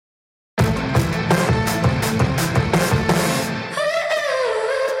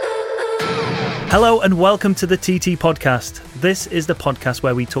Hello and welcome to the TT Podcast. This is the podcast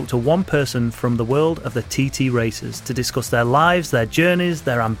where we talk to one person from the world of the TT races to discuss their lives, their journeys,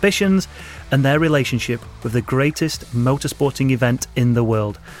 their ambitions, and their relationship with the greatest motorsporting event in the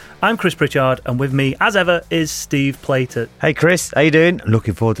world. I'm Chris Pritchard, and with me, as ever, is Steve Plater. Hey Chris, how you doing?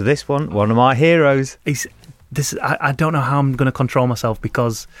 Looking forward to this one. One of my heroes. I don't know how I'm going to control myself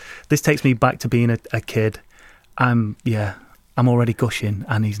because this takes me back to being a kid. I'm already gushing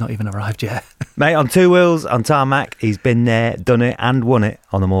and he's not even arrived yet. Mate, on two wheels, on tarmac, he's been there, done it and won it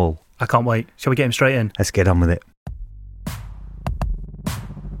on them all. I can't wait. Shall we get him straight in? Let's get on with it.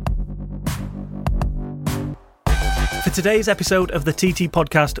 For today's episode of the TT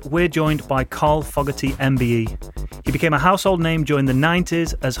Podcast, we're joined by Carl Fogarty, MBE. He became a household name during the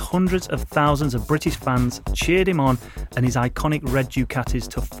 90s as hundreds of thousands of British fans cheered him on and his iconic red Ducatis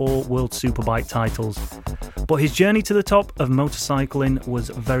to 4 World Superbike titles. But his journey to the top of motorcycling was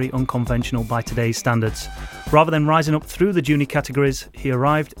very unconventional by today's standards. Rather than rising up through the junior categories, he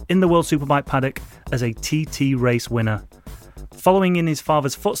arrived in the World Superbike paddock as a TT race winner. Following in his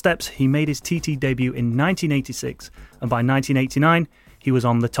father's footsteps, he made his TT debut in 1986, and by 1989, he was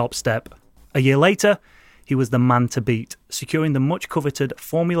on the top step. A year later, he was the man to beat, securing the much-coveted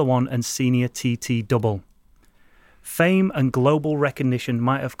Formula One and Senior TT double. Fame and global recognition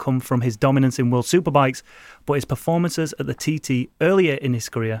might have come from his dominance in World Superbikes, but his performances at the TT earlier in his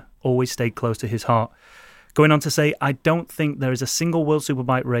career always stayed close to his heart. Going on to say, I don't think there is a single World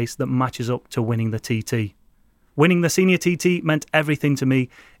Superbike race that matches up to winning the TT. Winning the Senior TT meant everything to me.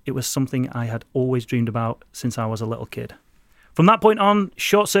 It was something I had always dreamed about since I was a little kid. From that point on,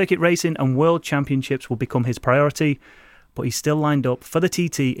 short circuit racing and world championships would become his priority, but he still lined up for the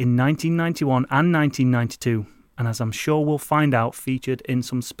TT in 1991 and 1992, and as I'm sure we'll find out, featured in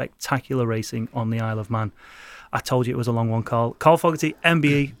some spectacular racing on the Isle of Man. I told you it was a long one, Carl. Carl Fogarty,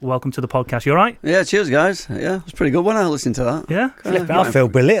 MBE, welcome to the podcast. You all right? Yeah, cheers, guys. Yeah, it was pretty good when I listened to that. Yeah? I feel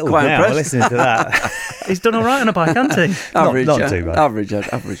belittled now listening to that. He's done all right on a bike, hasn't he? Average, not too bad.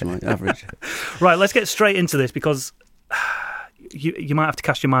 Average, mate, average. Right, let's get straight into this because you might have to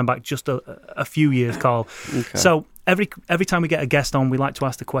cast your mind back just a few years, Carl. Okay. So every time we get a guest on, we like to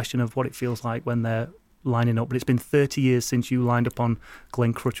ask the question of what it feels like when they're lining up. But it's been 30 years since you lined up on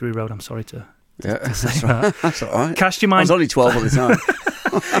Glen Crutchery Road. I'm sorry to that's say right. that. That's all right. Cast your mind. I was only 12 at the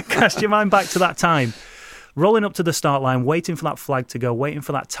time. Cast your mind back to that time. Rolling up to the start line, waiting for that flag to go, waiting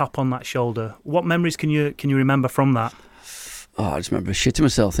for that tap on that shoulder. What memories can you remember from that? Oh, I just remember shitting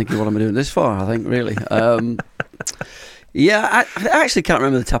myself thinking, what am I doing this for, I think, really. Yeah, I actually can't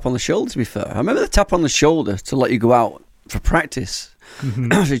remember the tap on the shoulder, to be fair. I remember the tap on the shoulder to let you go out for practice.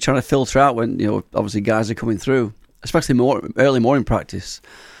 Mm-hmm. Actually trying to filter out when, obviously guys are coming through, especially early morning practice.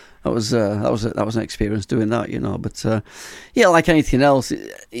 That was an experience doing that, But like anything else,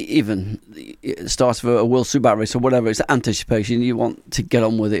 even the start of a World Superbike race or whatever, it's anticipation. You want to get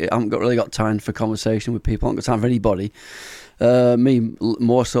on with it. I haven't really got time for conversation with people. I haven't got time for anybody. Me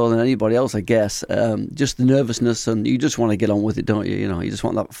more so than anybody else, I guess. Just the nervousness, and you just want to get on with it, don't you? You just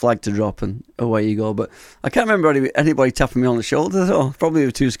want that flag to drop and away you go. But I can't remember anybody tapping me on the shoulder. Probably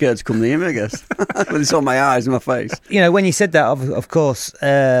were too scared to come near me, I guess. When they saw my eyes and my face. When you said that, of course,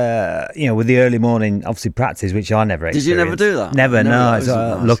 with the early morning, obviously practice, which I never experienced. Did you never do that? Never,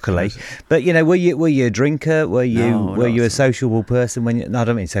 no. Luckily, but were you a drinker? Were you a sociable person when you? No, I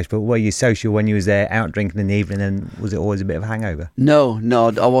don't mean social, but were you social when you was there out drinking in the evening? And was it always a bit of a hangover? No,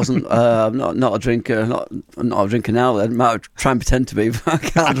 I wasn't. I'm not a drinker. I'm not a drinker now. I might try and pretend to be, but I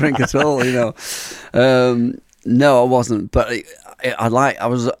can't drink at all. No, I wasn't. But I like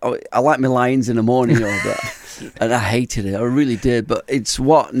my lines in the morning, and I hated it. I really did. But it's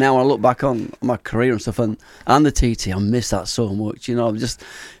what now I look back on my career and stuff, and the TT, I miss that so much.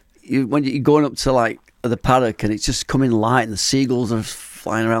 When you're going up to like the paddock and it's just coming light and the seagulls are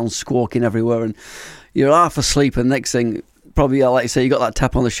flying around, squawking everywhere, and you're half asleep, and next thing, probably, like you say, you got that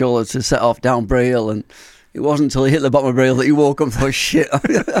tap on the shoulder to set off down Bray Hill, and it wasn't until he hit the bottom of Bray Hill that you woke up and thought, shit,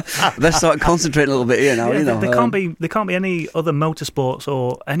 let's start concentrating a little bit here now. There can't be any other motorsports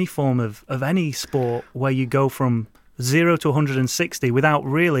or any form of any sport where you go from 0 to 160 without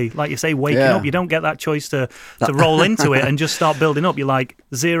really, like you say, waking up. You don't get that choice to roll into it and just start building up. You're like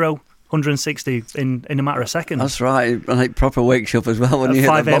 0, 160 in a matter of seconds. That's right, and like proper wakes you up as well when you hit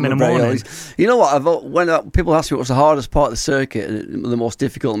 5 a.m. in the morning. You know what? When people ask me what's the hardest part of the circuit, the most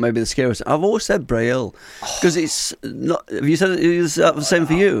difficult, maybe the scariest, I've always said Bray Hill because it's not. Have you said it's the same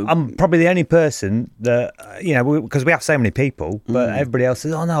for you? I'm probably the only person that because we have so many people, but everybody else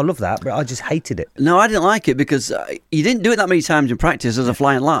says, "Oh no, I love that," but I just hated it. No, I didn't like it because you didn't do it that many times in practice as a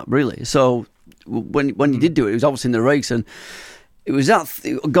flying lap, really. So when you did do it, it was obviously in the race and. it was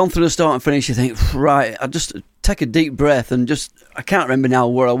gone through the start and finish. You think, right, I just take a deep breath and I can't remember now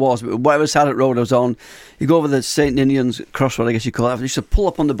where I was, but whatever side of the road I was on, you go over the St. Ninian's crossroad, I guess you call it. I used to pull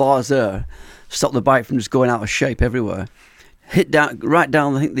up on the bars there, stop the bike from just going out of shape everywhere. Hit right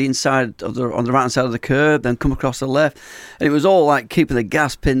down, I think, the inside on the right hand side of the curb, then come across the left, and it was all like keeping the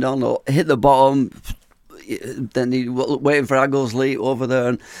gas pinned on, or hit the bottom, then waiting for Aggles Leap over there,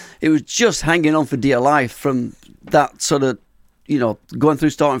 and it was just hanging on for dear life from that sort of, going through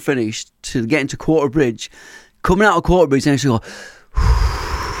start and finish to getting to Quarter Bridge, coming out of Quarter Bridge, and actually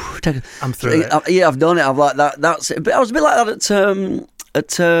go. I'm through it. Yeah, I've done it. I've like that. That's it. But I was a bit like that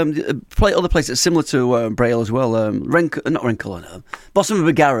at other places similar to Braille as well. Bottom of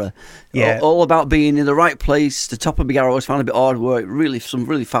Bagara. Yeah. All about being in the right place. The top of Bagara I always found a bit hard work. Some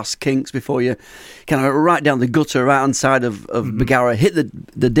really fast kinks before you kind of right down the gutter, right hand side of Bagara. Hit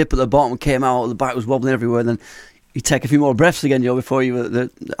the dip at the bottom, came out. The bike was wobbling everywhere. And then you take a few more breaths again, before you.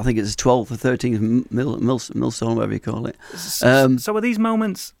 I think it's 12th or 13th millstone, whatever you call it. So are these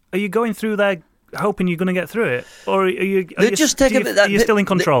moments? Are you going through there hoping you're going to get through it, or are you still in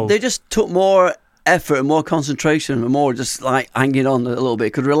control? They just took more effort and more concentration and more just like hanging on a little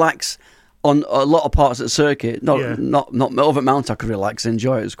bit. Could relax on a lot of parts of the circuit. Not over at Mount. I could relax and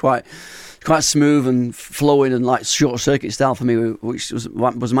enjoy it. It was quite smooth and flowing and like short circuit style for me, which was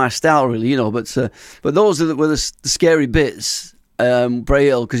my style really, But those were the scary bits.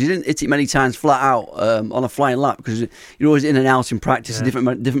 Braille, because you didn't hit it many times flat out on a flying lap, because you're always in and out in practice, and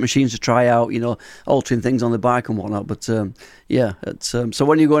different machines to try out, altering things on the bike and whatnot. But so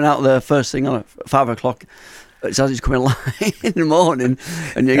when you're going out there first thing on at 5 o'clock, it's as it's coming live in the morning,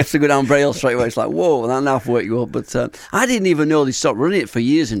 and you have to go down Braille straight away. It's like, whoa, that now work you up. But I didn't even know they stopped running it for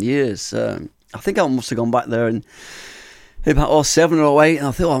years and years. I think I must have gone back there and about 07 or 08, and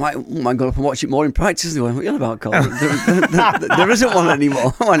I thought, I might go up and watch it more in practice. They went, what are you on about, Colin? There isn't one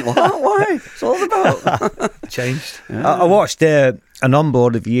anymore. I went, why? It's all about. Changed. Yeah. I watched an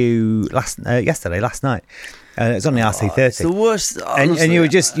onboard of you last night. It's on the RC30. It's the worst. Honestly, and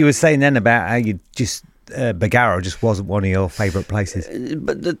you were saying then about how you just Bagara just wasn't one of your favourite places.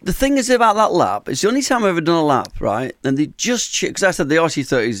 But the thing is about that lap, it's the only time I've ever done a lap, right? And they just because I said the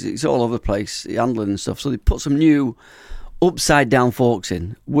RC30s, it's all over the place, the handling and stuff. So they put some new upside down forks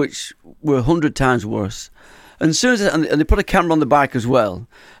in, which were 100 times worse. And as soon as and they put a camera on the bike as well.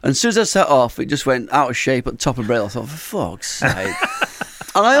 And as soon as I set off, it just went out of shape at the top of Braille. I thought, for fuck's sake.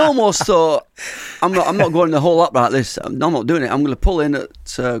 And I almost thought, I'm not going the whole lap like this. I'm not doing it. I'm going to pull in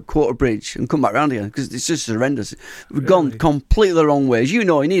at Quarter Bridge and come back round again, because it's just horrendous. We've gone completely the wrong way. As you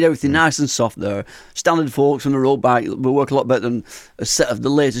know, you need everything nice and soft there. Standard forks on the road bike will work a lot better than a set of the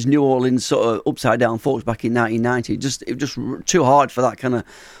latest New Orleans sort of upside down forks back in 1990. It was just too hard for that kind of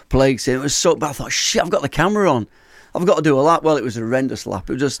plague. It was so bad. I thought, shit, I've got the camera on. I've got to do a lap. Well, it was a horrendous lap.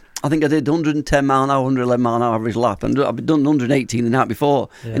 It was just, I think I did 110 mile an hour, 111 mile an hour average lap, and I've done 118 the night before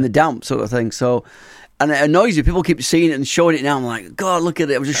in the damp sort of thing. So, and it annoys you. People keep seeing it and showing it now. I'm like, God, look at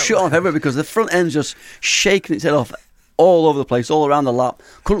it. I was just shut off everywhere because the front end's just shaking its head off all over the place, all around the lap.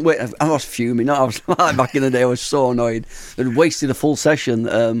 Couldn't wait. I was fuming. I was like, back in the day, I was so annoyed. They'd wasted a full session.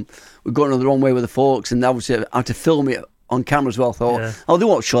 We're going the wrong way with the forks, and obviously I had to film it on camera as well. Thought, they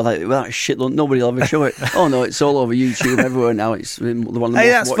won't show that shit. Nobody will ever show it. Oh no, it's all over YouTube everywhere now. It's the one. Hey,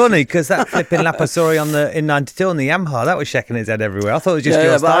 that's funny, because that flipping lap I saw in '92 on the Yamaha, that was shaking his head everywhere. I thought it was just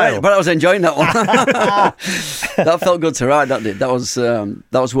your style. But I was enjoying that one. That felt good to ride. That did. That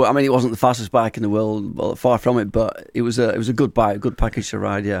was what I mean. It wasn't the fastest bike in the world, well, far from it, but it was a good bike, a good package to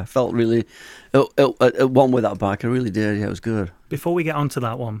ride. Yeah, felt really at one with that bike. I really did. Yeah, it was good. Before we get onto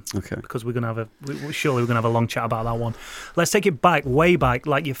that one, okay, because we're gonna have a long chat about that one. Let's take it back, way back,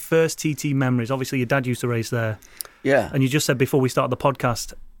 like your first TT memories. Obviously, your dad used to race there. Yeah. And you just said before we started the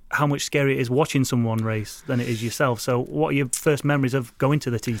podcast how much scarier it is watching someone race than it is yourself. So, what are your first memories of going to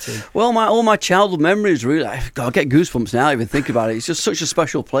the TT? Well, all my childhood memories, really. I get goosebumps now. Even think about it. It's just such a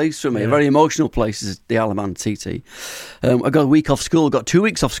special place for me. A very emotional place is the Alaman TT. I got a week off school. Got 2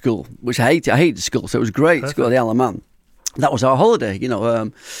 weeks off school, which I hated. I hated school, so it was great to go to the Alaman. That was our holiday,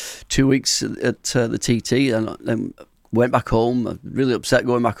 2 weeks at the TT, and then went back home. Really upset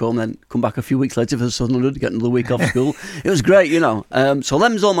going back home. Then come back a few weeks later for the Southern 100, get another week off school. It was great, So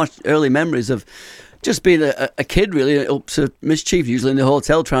them's all my early memories of just being a kid, really, up to mischief. Usually in the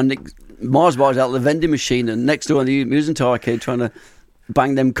hotel, trying to nick Mars bars out of the vending machine, and next door the amusement arcade, trying to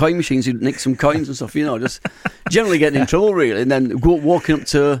bang them coin machines who'd nick some coins and stuff. Just generally getting in trouble, really. And then walking up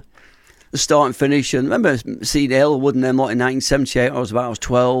to the start and finish, and I remember seeing Aylwood and them lot in 1978. I was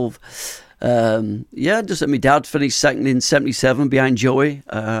 12. Just my dad finished second in 77 behind Joey.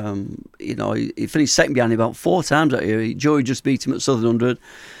 He finished second behind him about 4 times that year. Joey just beat him at Southern 100.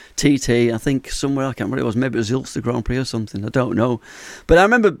 TT, I think somewhere, I can't remember, it was maybe it was Ulster Grand Prix or something, I don't know. But I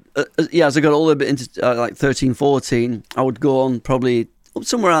remember, as I got older, a bit into like 13, 14, I would go on probably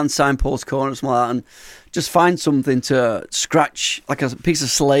somewhere around Signpost Corner or something like that, and just find something to scratch, like a piece of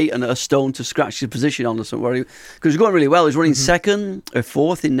slate and a stone to scratch his position on or something. Because he was going really well. He was running second or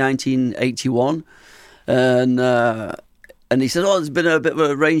fourth in 1981. And he said, there's been a bit of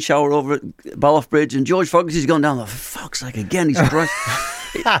a rain shower over at Balloff Bridge, and George Fogarty's gone down. For fuck's sake, again, he's crashed.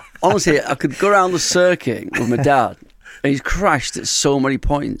 Honestly, I could go around the circuit with my dad, and he's crashed at so many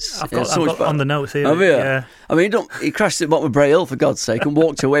points. I've got on the notes here. Have you? Yeah. I mean, he crashed at the bottom of Bray Hill, for God's sake, and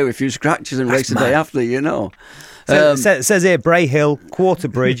walked away with a few scratches and raced the day after, So, it says here, Bray Hill, Quarter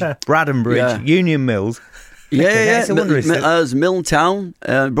Bridge, Braddon Bridge, Union Mills. Yeah. There's Milne Town.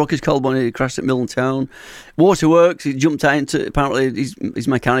 Broke his collarbone. He crashed at Milne Town. Waterworks. He jumped out into. Apparently, his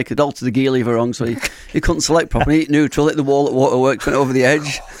mechanic had altered the gear lever wrong, so he couldn't select properly. He hit neutral, hit the wall at Waterworks, went over the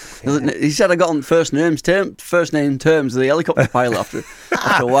edge. He said, "I got on first name terms of the helicopter pilot after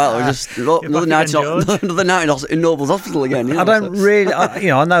a while." It was just another night in Noble's Hospital again. I don't really.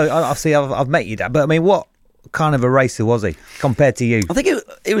 I know. I've met you, Dad, but I mean, what kind of a racer was he compared to you? I think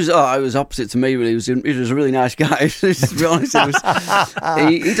it was opposite to me. Really, he was a really nice guy. To be honest,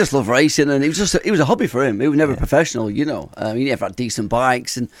 he just loved racing, and it was a hobby for him. He was never professional, He never had decent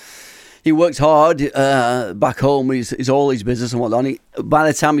bikes, and he worked hard back home with his haulage business and whatnot. By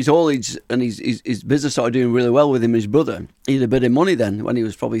the time his haulage and his business started doing really well with him and his brother, he had a bit of money then when he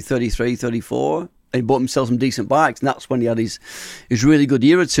was probably 33, 34. He bought himself some decent bikes, and that's when he had his really good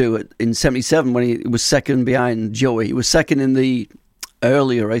year or two in 77 when he was second behind Joey. He was second in the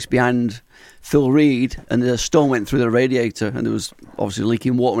earlier race behind Phil Reed, and the stone went through the radiator, and there was obviously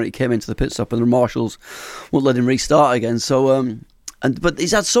leaking water when he came into the pit stop, and the marshals wouldn't let him restart again. So, but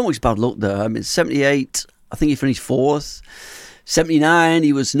he's had so much bad luck there. I mean, 78, I think he finished 4th. 79,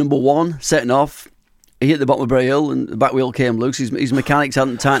 he was number 1, setting off. He hit the bottom of Bray Hill and the back wheel came loose. His mechanics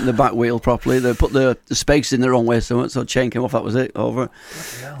hadn't tightened the back wheel properly. They put the spacers in the wrong way, so the chain came off. That was it, over.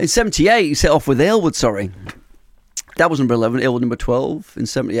 In 78, he set off with Aylwood, That was number 11, Aylwood number 12 in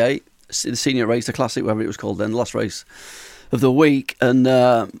 78. The senior race, the classic, whatever it was called then, the last race of the week. And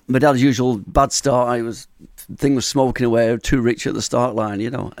my dad's usual bad start, the thing was smoking away, too rich at the start line,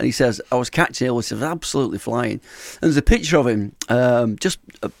 And he says, I was catching Aylwood, he was absolutely flying. And there's a picture of him, just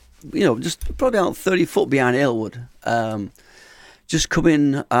probably about 30 foot behind Aylwood, just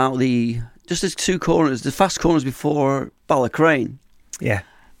coming out just as 2 corners, the fast corners before Ballacrane. Yeah.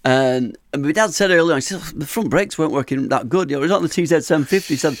 And my dad said earlier, he said, the front brakes weren't working that good. It was on the TZ750.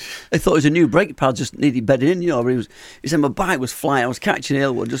 He said, they thought it was a new brake pad, just needed bedding in, But he said, my bike was flying. I was catching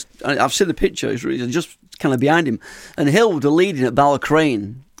Aylwood. I've seen the picture. It's just kind of behind him. And Aylwood were leading at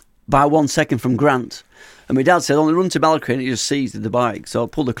Ballacrane by 1 second from Grant. And my dad said, on the run to Ballacrane, he just seized the bike. So I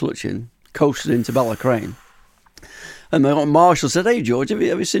pulled the clutch in, coasted into Ballacrane. And my marshal said, hey, George, have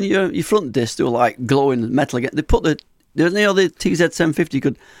you seen your front discs? They were like glowing metal again. They put the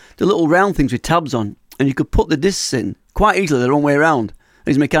TZ750, the little round things with tabs on, and you could put the discs in quite easily the wrong way around.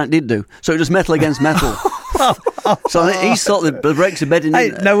 His mechanic did do. So it was metal against metal. So he thought the brakes are bedding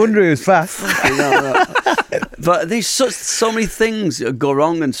in. No wonder he was fast. But there's so many things that go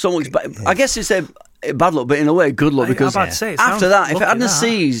wrong, and so much. I guess it's a bad luck, but in a way, good luck, because after that, if it hadn't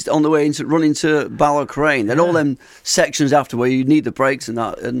seized on the way running to Ballacrane, then all them sections after where you need the brakes and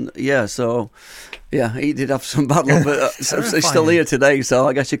that, and he did have some bad luck, but he's still here today, so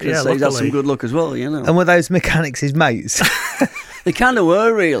I guess you could say he's had some good luck as well, And were those mechanics his mates? They kind of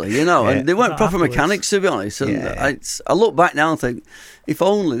were, really, and they weren't proper mechanics, to be honest. And I look back now and think, if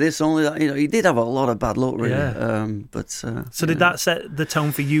only this, only that. He did have a lot of bad luck, really. So did that set the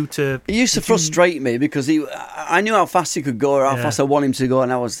tone for you to? It used to frustrate me because I knew how fast he could go, or how fast I wanted him to go,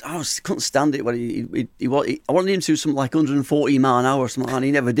 and I couldn't stand it when I wanted him to do something like 140 mile an hour or something, and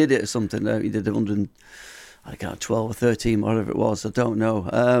he never did it or something. He did 12 or 13, whatever it was. I don't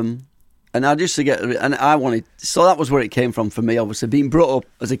know. And I just so that was where it came from for me, obviously, being brought up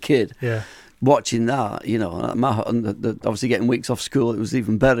as a kid, watching that, obviously getting weeks off school, it was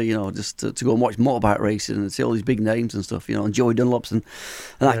even better, just to go and watch motorbike racing and see all these big names and stuff, and Joey Dunlops and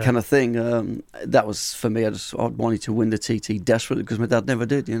that kind of thing. That was, for me, I wanted to win the TT desperately because my dad never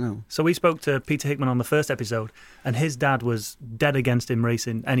did, So we spoke to Peter Hickman on the first episode, and his dad was dead against him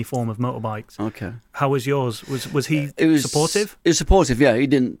racing any form of motorbikes. Okay. How was yours? Was he supportive? He was supportive, yeah. He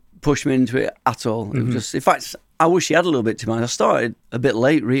didn't push me into it at all. It was just, in fact, I wish he had a little bit to mind. I started a bit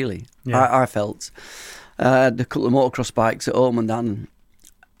late, really. I felt. I had a couple of motocross bikes at home, and then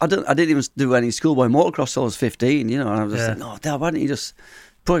I didn't even do any schoolboy motocross till I was 15. You know, and I was just like, no, Dad, why didn't you just?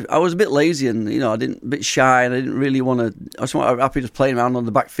 I was a bit lazy, and a bit shy, and I didn't really want to. I was happy just playing around on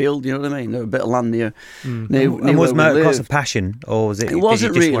the backfield. You know what I mean? A bit of land near. And was motocross a passion, or was it? It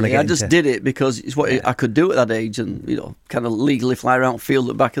wasn't really. I just did it because it's what I could do at that age, and kind of legally fly around field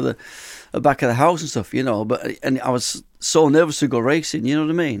at the back of the house and stuff. And I was so nervous to go racing. You know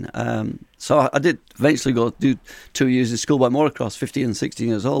what I mean? So I did eventually go do 2 years in schoolboy motocross, 15 and 16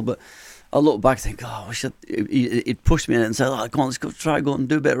 years old, but. I look back and think, I wish he'd pushed me in and said, come on, let's go and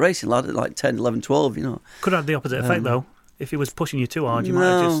do a bit of racing, lad, at like 10, 11, 12, Could have had the opposite effect, though. If he was pushing you too hard, you might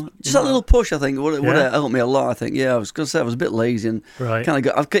have just a little push, I think, would have helped me a lot, I think. Yeah, I was going to say I was a bit lazy and kind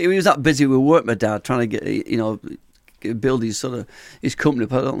of he was that busy with work, my dad, trying to get, build his company,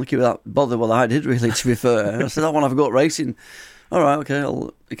 but I don't think he was that bothered what I did, really, to be fair. And I said, I want to have a go at racing. All right, okay,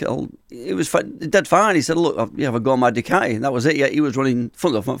 it was dead fine. He said, look, I've got my Ducati. And that was it. Yeah, he was running,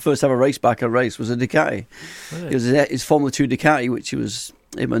 first ever race back I raced was a Ducati. Really? It was his Formula 2 Ducati, which was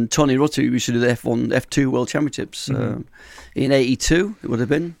him and Tony Rutter, who used to do the F1, F2 World Championships in 82, it would have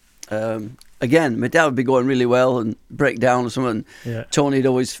been. Again, my dad would be going really well and break down or something. Yeah. Tony'd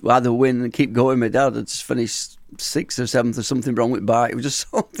always either win and keep going. My dad had just finished 6th or 7th or something wrong with bike. It was just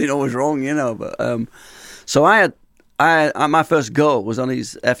something always wrong, But so my first go was on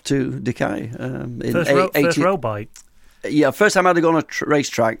his F2 Ducati. First road bike? Yeah, first time I had to go on a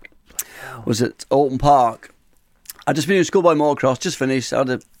racetrack was at Alton Park. I'd just been doing schoolboy motocross, just finished. I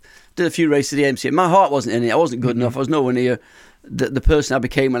did a few races at the MC. My heart wasn't in it. I wasn't good enough. I was nowhere near the person I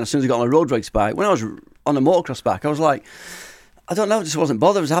became as soon as I got on a road race bike. When I was on a motocross bike, I was like, I don't know, I just wasn't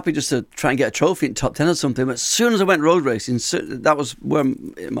bothered. I was happy just to try and get a trophy in top 10 or something. But as soon as I went road racing, that was where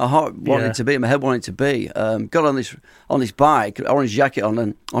my heart wanted to be, my head wanted to be. Got on this bike, orange jacket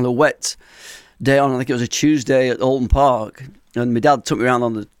on a wet day I think it was a Tuesday at Alton Park. And my dad took me around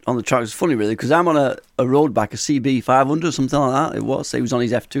on the track. It was funny, really, because I'm on a road bike, a CB 500 or something like that. It was. He was on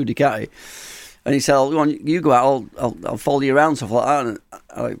his F2 Ducati. And he said, go on, you go out, I'll follow you around, stuff like that. And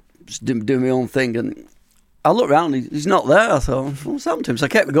I just do my own thing. And I looked around, he's not there. I thought, what's happened to him? So I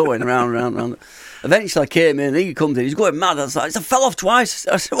kept going around. Eventually I came in, he comes in, he's going mad. I was like, I fell off twice.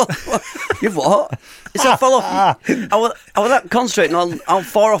 I said, what? You've what? He said, I fell off. I was that concentrating on how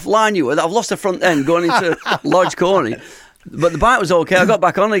far off line you were that I've lost the front end going into Lodge Corney. But the bike was okay. I got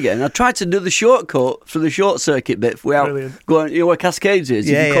back on again. I tried to do the shortcut through the short circuit bit without going, where Cascades is.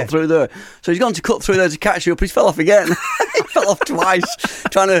 You can cut through there. So he's gone to cut through there to catch you up. He's fell off again. He fell off twice,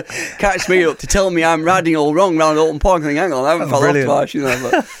 trying to catch me up to tell me I'm riding all wrong round Alton Park. I think, hang on, I haven't fell off twice,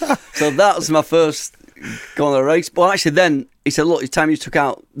 But, so that was my first go on a race. But actually, then he said, "Look, it's time you took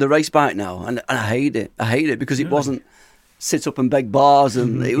out the race bike now," and I hate it. I hate it because it wasn't sit up and beg bars,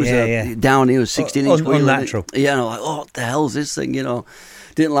 and it was down here, 16-inch wheel. Unnatural. And I'm like, oh, what the hell's this thing? Didn't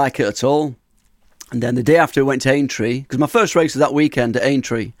like it at all. And then the day after I went to Aintree, because my first race was that weekend at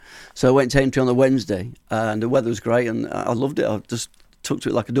Aintree, so I went to Aintree on the Wednesday, and the weather was great, and I loved it. I just took to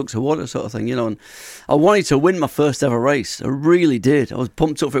it like a duck to water sort of thing, and I wanted to win my first ever race. I really did. I was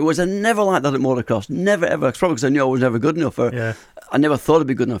pumped up for it. I never like that at motocross, never ever. It's probably because I knew I was never good enough, or I never thought I'd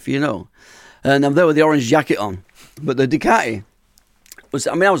be good enough, And I'm there with the orange jacket on. But the Ducati was,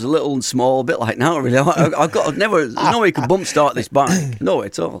 I was a little and small, a bit like now, really. There's no way you could bump start this bike. No way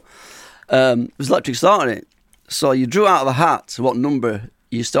at all. It was electric starting it. So you drew out of a hat what number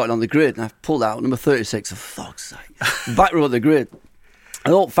you started on the grid, and I pulled out number 36. For fuck's sake. Back row of the grid.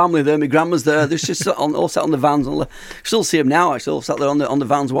 An old family there, my grandma's there. They're just all sat on the vans. Still see them now, actually, all sat there on the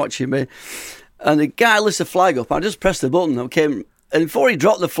vans watching me. And the guy lifts the flag up. I just pressed the button. And before he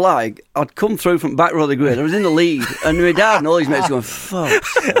dropped the flag, I'd come through from back row of the grid. I was in the lead, and my dad and all his mates going, fuck.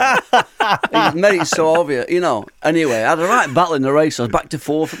 He made it so obvious, Anyway, I had a right battle in the race. I was back to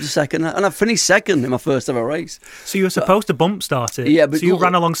 4th, up to 2nd, and I finished 2nd in my first ever race. So you were supposed to bump start it? Yeah, but so you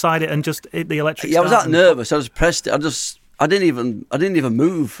ran alongside it and just hit the electric start? Yeah, I was that nervous. I just pressed it. I didn't even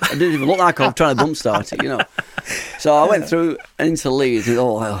move. I didn't even look like I was trying to bump start it, So I went through into the lead.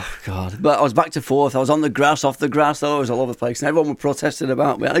 Oh, God. But I was back to 4th. I was on the grass, off the grass. I was all over the place. And everyone was protesting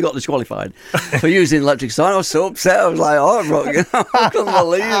about me. I got disqualified for using electric start. I was so upset. I was like, I couldn't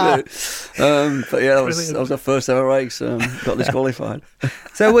believe it. But yeah, that was the first ever race. Got disqualified.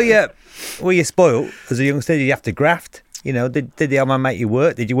 So were you spoilt as a youngster? Did you have to graft? Did the old man make you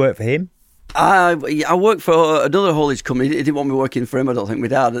work? Did you work for him? I worked for another haulage company. He didn't want me working for him, I don't think, my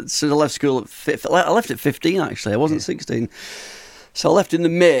dad. So I left school I left at 15, actually. I wasn't 16. So I left in the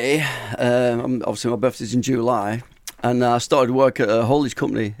May. Obviously, my birthday's in July. And I started work at a haulage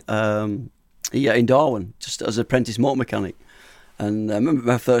company in Darwin, just as an apprentice motor mechanic. And I remember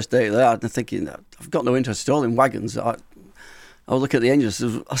my first day there, I'm thinking, I've got no interest at all in wagons. I I was looking at the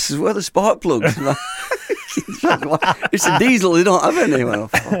engine. I said, where are the spark plugs? It's a diesel. They don't have any. Well,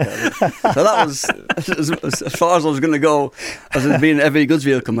 so that was as far as I was going to go as being a heavy goods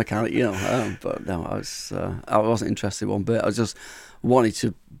vehicle mechanic, but no, I wasn't interested one bit. I just wanted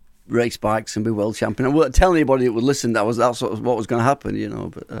to race bikes and be world champion. I wouldn't tell anybody that would listen that's sort of what was going to happen,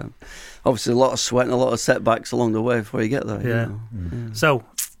 but obviously a lot of sweat and a lot of setbacks along the way before you get there. Yeah. So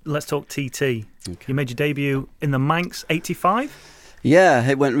let's talk TT. Okay. You made your debut in the Manx 85? Yeah,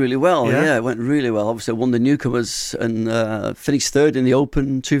 it went really well. Yeah, it went really well. Obviously, I won the newcomers and finished third in the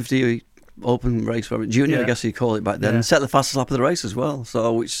Open 250 Open race, junior, I guess you call it back then. And set the fastest lap of the race as well.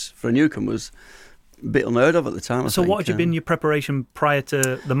 So, which for a newcomer was a bit unheard of at the time. So, what had been your preparation prior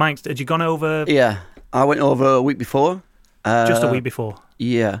to the Manx? Had you gone over? Yeah, I went over a week before. Just a week before.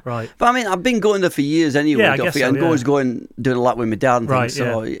 Yeah, right. But I mean, I've been going there for years anyway. Yeah, I guess so, and always doing a lap with my dad and things.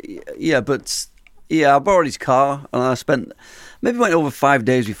 So I borrowed his car and I spent. Maybe went over 5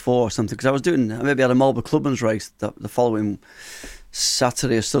 days before or something, because I was maybe had a Marlborough Clubman's race the following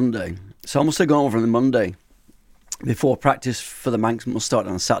Saturday or Sunday. So I must have gone over on the Monday before practice for the Manx. Must start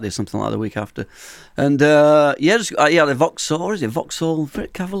on Saturday or something like the week after. And the Vauxhall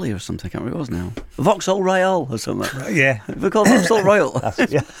Cavalier or something, I can't remember what it was now. Vauxhall Royale or something. Yeah. We're called Vauxhall Royal.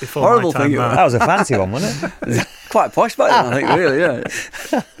 Horrible thing. That was a fancy one, wasn't it? Quite posh back then, I think, really, yeah.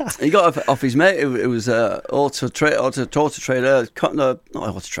 He got off his mate. It was Auto Trader,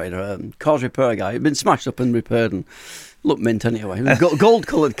 cars repair guy. He'd been smashed up and repaired and looked mint anyway. It was a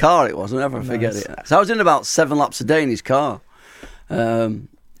gold-coloured car it was, I'll never forget it. So I was in about 7 laps a day in his car. And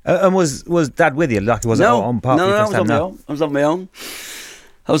was Dad with you? Like, was it on part? No, I was on my own.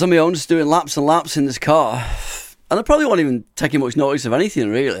 I was on my own, just doing laps and laps in this car. And I probably wasn't even taking much notice of anything,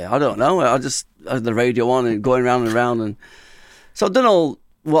 really. I don't know. I just had the radio on and going round and round. And so I'd done all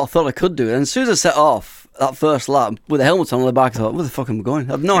what I thought I could do. And as soon as I set off that first lap with the helmet on the back, I thought, where the fuck am I going?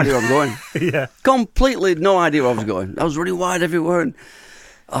 I had no idea where I'm going. Yeah. Completely no idea where I was going. I was running wide everywhere. And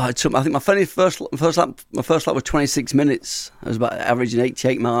I think my first lap was 26 minutes. I was about averaging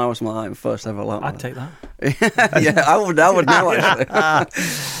 88 miles an hour or something like that, first ever lap. I'd take that. Yeah, I would now, actually.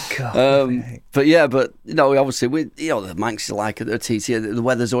 But obviously, the Manx is like the TT, the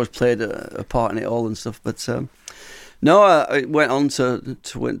weather's always played a part in it all and stuff. But I went on to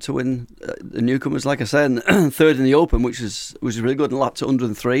win the newcomers, like I said, and third in the Open, which was really good, and lapped to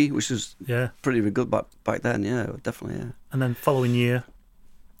 103, which was pretty good back then. Yeah, definitely. Yeah. And then following year.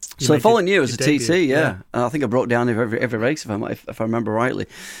 So the following year was a TT, yeah. And I think I broke down every race, if I remember rightly.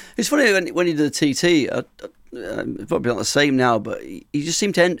 It's funny when you do the TT, probably not the same now, but you just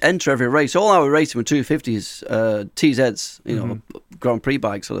seem to enter every race. All our racing were 250s, TZs, Grand Prix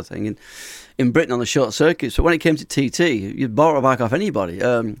bike sort of thing, in Britain on the short circuit. So when it came to TT, you'd borrow a bike off anybody.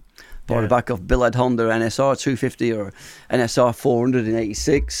 Borrow a bike off Bill Ed Honda NSR 250 or NSR 400 in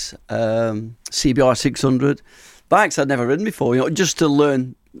 86, CBR 600. Bikes I'd never ridden before, just to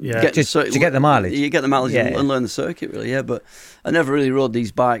learn. Yeah, to get the mileage. You get the mileage and learn the circuit, really, yeah. But I never really rode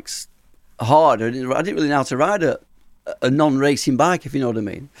these bikes hard. I didn't really know how to ride a non-racing bike, if you know what I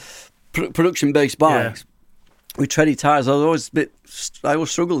mean. Production-based bikes with tready tyres. I always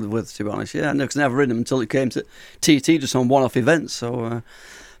struggled with, to be honest. Yeah, because I never ridden them until it came to TT, just on one-off events. So,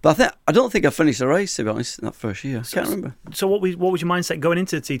 but I don't think I finished the race, to be honest, in that first year. I can't remember. So what was your mindset going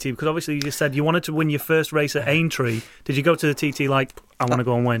into the TT? Because obviously you just said you wanted to win your first race at Aintree. Did you go to the TT like, I want to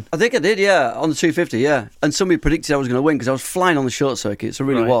go and win? I think I did, yeah, on the 250, yeah. And somebody predicted I was going to win because I was flying on the short circuit, so I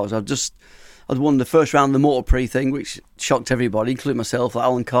really was. I'd won the first round of the Motor Prix thing, which shocked everybody, including myself. Like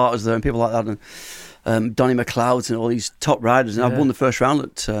Alan Carter's there and people like that, and Donny McLeod's and all these top riders. And I'd won the first round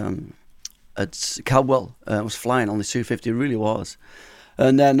at Caldwell. I was flying on the 250, it really was.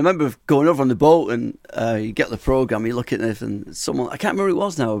 And then I remember going over on the boat and you get the programme, you look at it, and someone, I can't remember who it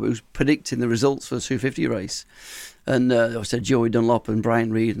was now, but it was predicting the results for the 250 race. And I said Joey Dunlop and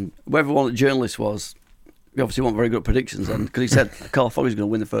Brian Reed and whoever one of the journalists was, we obviously weren't very good at predictions then, because he said Carl Fogarty's going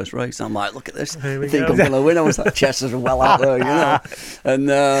to win the first race. And I'm like, look at this, I think I'm going to win. I was like, Chester's well out there, And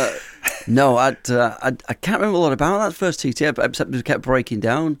no, I can't remember a lot about that first TT, except it kept breaking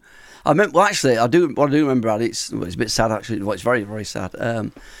down. I do remember about it. It's a bit sad actually. Well, it's very, very sad.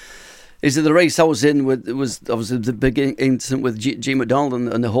 Is that the race I was in was the big incident with G McDonald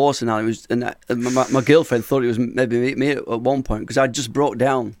and the horse, and my girlfriend thought it was maybe me at one point because I just broke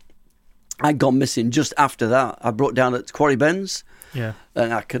down. I'd gone missing just after that. I broke down at Quarry Bends. Yeah,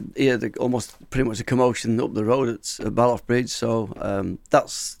 and I could hear almost pretty much a commotion up the road at Balloff Bridge. So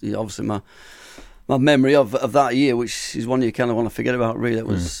that's obviously my memory of that year, which is one you kind of want to forget about, really. It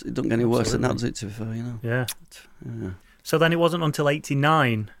doesn't get any worse than that, does it, to be fair, Yeah. So then it wasn't until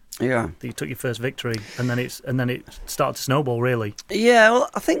 89 Yeah, that you took your first victory, and then it started to snowball, really. Yeah, well,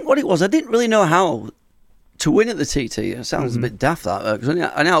 I think what it was, I didn't really know how to win at the TT. It sounds a bit daft, that, because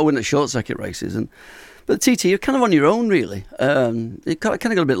I know I win at short circuit races, but the TT, you're kind of on your own, really. You kind of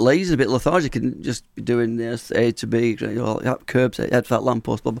got a bit lazy, a bit lethargic, and just be doing this A to B, curbs, head flat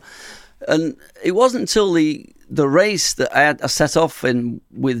lamppost, blah blah. And it wasn't until the race that I set off in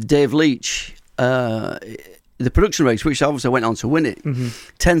with Dave Leach, the production race, which obviously went on to win it,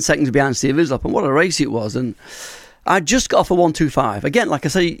 10 seconds behind Steve Islop, and what a race it was. And I just got off a 1:25. Again, like I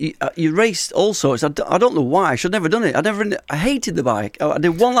say, you raced all sorts. I don't know why. I should have never done it. I hated the bike. I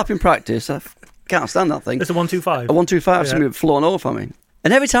did one lap in practice. I can't stand that thing. It's a 1:25. A 1:25, something had flown over for me.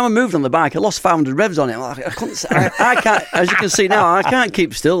 And every time I moved on the bike, I lost 500 revs on it. I can't, as you can see now, I can't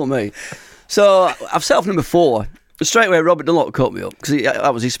keep still, me. So I've set off number 4. Straight away, Robert Dunlop cut me up, because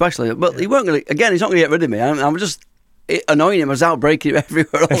that was his specialty. But he weren't going to, again, he's not going to get rid of me. I'm just annoying him. I was out breaking him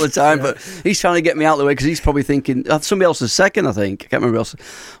everywhere all the time, but he's trying to get me out of the way, because he's probably thinking, somebody else was second, I think. I can't remember who else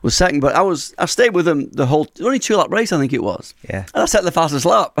was second, but I stayed with him the whole, only 2-lap race, I think it was. Yeah. And I set the fastest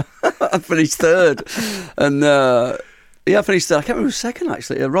lap. I finished third. And, I finished third. I can't remember who was second,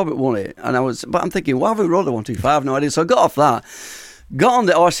 actually. Robert won it. But I'm thinking, why have we rode a 1:25? No idea. So I got off that. Got on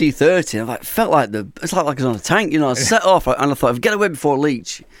the RC30, and felt like it's like I was on a tank, I set off, and I thought, if I get away before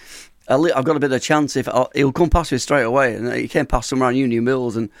Leach, I've got a bit of a chance if he'll come past me straight away. And he came past somewhere around Union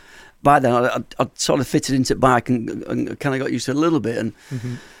Mills, and by then I'd sort of fitted into the bike and kind of got used to it a little bit, and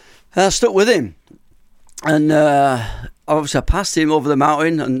I stuck with him. And obviously I passed him over the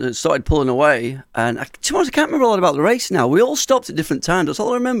mountain and started pulling away. And to be honest, I can't remember a lot about the race now. We all stopped at different times. That's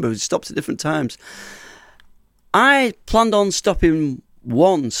all I remember. We stopped at different times. I planned on stopping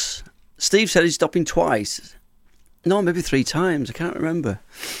once. Steve said he's stopping twice. No, maybe 3 times. I can't remember.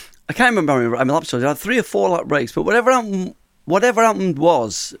 I can't remember how many laps. I had 3 or 4 lap breaks, but whatever happened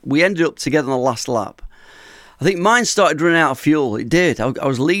was we ended up together on the last lap. I think mine started running out of fuel. It did. I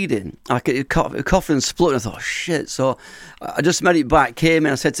was leading. I could coughing and spluttering. I thought, oh, shit. So I just made it back, came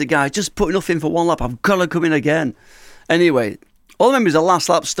in. I said to the guy, just put enough in for 1 lap. I've got to come in again. Anyway, all I remember is the last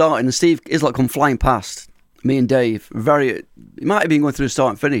lap starting, and Steve Islop come flying past me and Dave. It might have been going through the start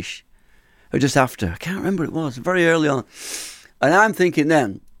and finish, or just after. I can't remember what it was. Very early on. And I'm thinking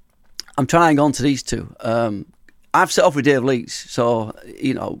then, I'm trying to hang on to these two. I've set off with Dave Leach, so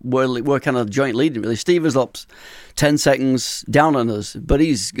we're kind of joint leading really. Steve Islop's 10 seconds down on us, but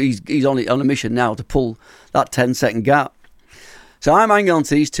he's on a mission now to pull that 10-second gap. So I'm hanging on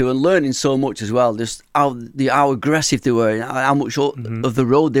to these two and learning so much as well, just how aggressive they were, and how much of the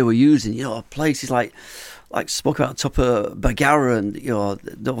road they were using. Places like spoke about the top of Bagara, and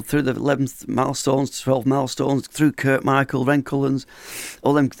through the 11th milestones, 12 milestones, through Kirkmichael, Renculans,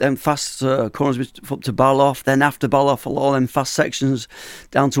 all them fast corners up to Baloff, then after Baloff, all them fast sections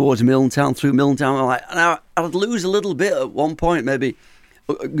down towards Miltontown, through Miltontown. And I'd lose a little bit at one point, maybe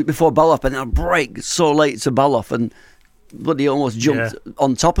before Baloff, and I'd break so late to Baloff, and bloody almost jumped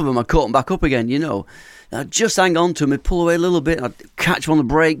on top of him. I caught him back up again, And I'd just hang on to him, I'd pull away a little bit, and I'd catch him on the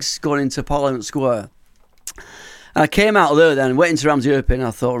brakes going into Parliament Square. And I came out of there then, went into Ramsey Irpin, and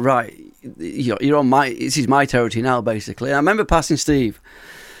I thought, right, you're on this is my territory now, basically. And I remember passing Steve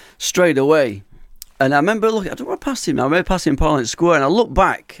straight away. And I remember looking, I don't know where I passed him now. I remember passing him in Parliament Square, and I looked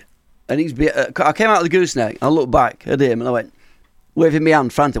back, and I came out of the gooseneck, and I looked back at him, and I went, waving my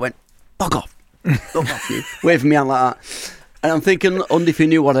hand frantic, I went, fuck off. Fuck off, you. Waving my hand like that. And I'm thinking, if he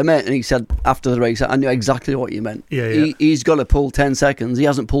knew what I meant, and he said after the race, I knew exactly what you meant. Yeah. He's got to pull 10 seconds. He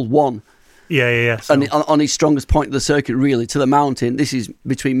hasn't pulled 1. Yeah. So. And on his strongest point of the circuit, really, to the mountain. This is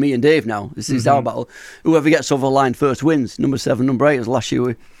between me and Dave now. This is our battle. Whoever gets over the line first wins. Number 7, number 8. As last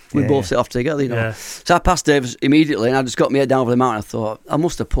year we both set off together, Yeah. So I passed Dave immediately, and I just got my head down over the mountain. I thought, I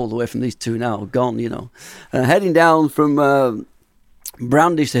must have pulled away from these two now, gone, And heading down from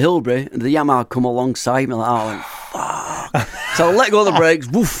Brandish to Hilbury, and the Yamaha come alongside me. Fuck. So I let go of the brakes,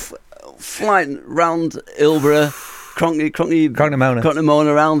 woof, flying round Hilbury, Cronkney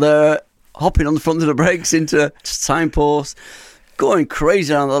around there, hopping on the front of the brakes into signposts, going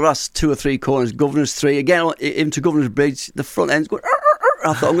crazy around the last 2 or 3 corners, Governor's 3, again into Governor's Bridge, the front end's going,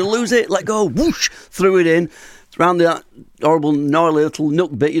 I thought I'm going to lose it, let go, whoosh, threw it in, around that horrible, gnarly little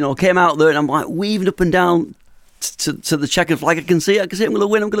nook bit, came out there, and I'm like weaving up and down to the checkered flag. I can see it, I'm going to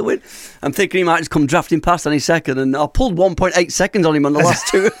win. I'm thinking he might just come drafting past any second, and I pulled 1.8 seconds on him on the last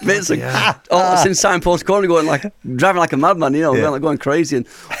 2 bits. Since signpost corner, driving like a madman, going crazy, and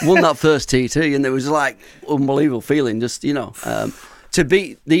won that first TT, and it was like unbelievable feeling, just to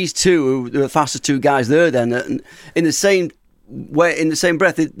beat these two, who were the fastest 2 guys there then, in the same where in the same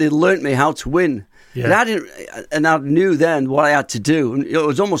breath they learnt me how to win. Yeah. And I knew then what I had to do. And it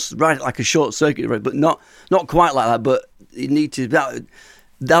was almost like a short circuit race, but not quite like that. But you need to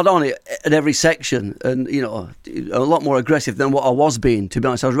that on it at every section, and a lot more aggressive than what I was being. To be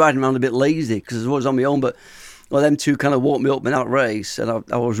honest, I was riding around a bit lazy because I was on my own. But them two kind of walked me up in that race, and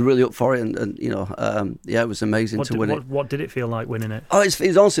I was really up for it. And it was amazing to win it. What did it feel like winning it? Oh, it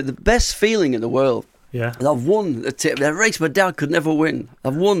was honestly the best feeling in the world. Yeah, and I've won the race my dad could never win.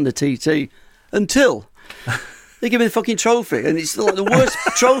 I've won the TT. Until they give me the fucking trophy, and it's like the worst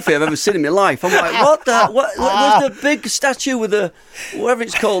trophy I've ever seen in my life. I'm like, what was the big statue with the whatever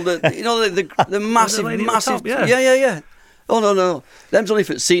it's called, the massive, yeah. Oh no, them's only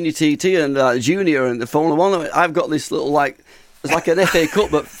for senior TT and junior and the Formula One. I've got this little it's like an FA Cup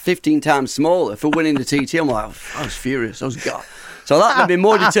but 15 times smaller for winning the TT. I'm like, I was furious. I was gone. So that made me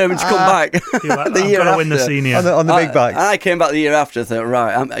more determined to come back the year after. Win the senior on the big bike. I came back the year after. I thought,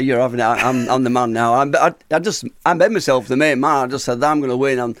 right, you're having it. I'm the man now. I made myself the main man. I just said, I'm going to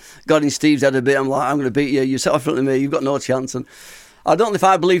win. I got in Steve's head a bit. I'm like, I'm going to beat you. You sat in front of me. You've got no chance. And I don't know if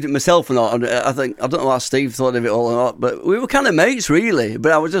I believed it myself or not. I don't know how Steve thought of it all or not. But we were kind of mates, really.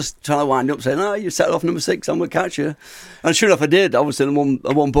 But I was just trying to wind up, saying, you set off number 6. I'm going to catch you. And sure enough, I did. Obviously,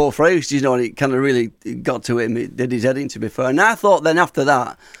 I won both races, and it kind of really got to him. It did his head in, to be fair. And I thought then after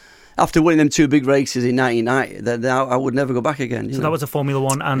that, after winning them 2 big races in 1990, that I would never go back again. So that was a Formula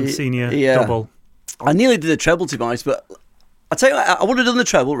One and senior double. I nearly did the treble, to be honest. But I tell you what, I would have done the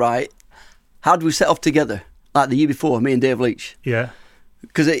treble, right? How did we set off together? Like the year before, me and Dave Leach. Yeah.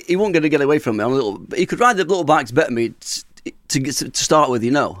 Because he wasn't going to get away from me. He could ride the little bikes better than me to start with,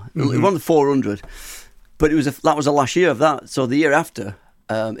 Mm-hmm. He won the 400. But that was the last year of that. So the year after,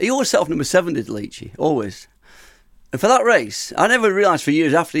 he always set off number 7, did Leachy, always. And for that race, I never realised for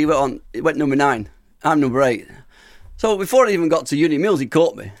years after he went number 9. I'm number 8. So before I even got to Union Mills, he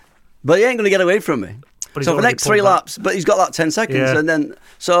caught me. But he ain't going to get away from me. So for the next 3 laps, but he's got that 10 seconds, and then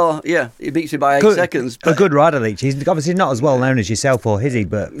he beats me by 8 seconds. A good rider, Leach. He's obviously not as well known as yourself or Hizzy,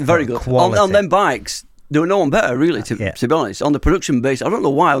 but very good. Quality. On them bikes, there was no one better, really, to be honest. On the production base, I don't know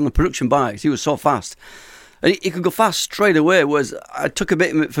why, on the production bikes, he was so fast. And he could go fast straight away, whereas it took a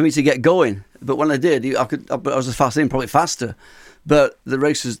bit for me to get going. But when I did, I was as fast as him, probably faster. But the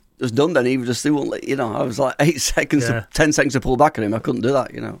race was done then. He wouldn't let, I was like 8 seconds, 10 seconds to pull back on him. I couldn't do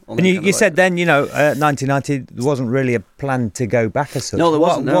that, And you said then, 1990, there wasn't really a plan to go back as such. No, there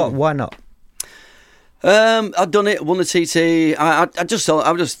wasn't. Why not? I'd done it, won the TT. I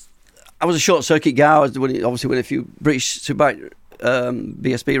was a short circuit guy. I was obviously winning a few British Superbike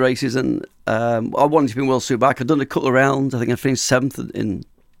BSB races, and I wanted to be World Superbike. I'd done a couple of rounds. I think I finished 7th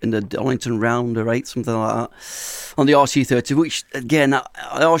in the Darlington round or 8th, something like that, on the RC30, which again, the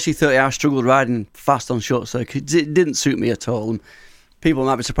RC30 I struggled riding fast on short circuit. It didn't suit me at all. And people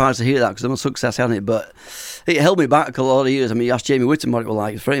might be surprised to hear that because I'm a success on it, but it held me back a lot of years. I mean, you asked Jamie Whitton what it was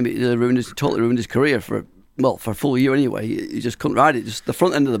like for him. It totally ruined his career for a full year anyway. He just couldn't ride it. Just the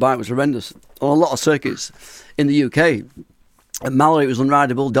front end of the bike was horrendous on a lot of circuits in the UK. At Mallory, it was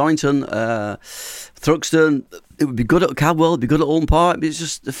unrideable. Donington, Thruxton, it would be good at Cadwell, it'd be good at Ulm Park. It's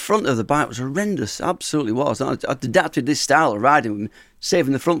just the front of the bike was horrendous, absolutely was. And I'd adapted this style of riding,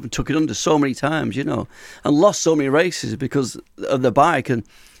 saving the front and took it under so many times, and lost so many races because of the bike. And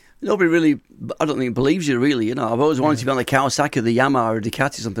nobody really, I don't think, believes you really. I've always wanted to be on the Kawasaki, the Yamaha, or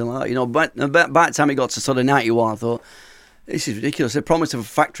Ducati, something like that. By the time it got to sort of 91, I thought, this is ridiculous. They promised a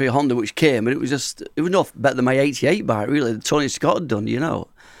factory Honda which came, but it was no better than my 88 bike, really, that Tony Scott had done,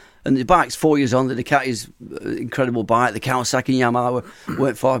 And the bike's 4 years on, the Ducati's incredible bike, the Kawasaki and Yamaha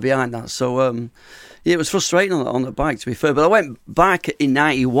weren't far behind that. So, it was frustrating on the bike, to be fair. But I went back in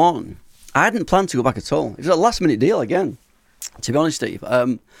 91. I hadn't planned to go back at all. It was a last-minute deal again, to be honest, Steve.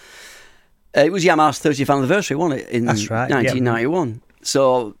 It was Yamaha's 30th anniversary, wasn't it, in 1991. Yeah.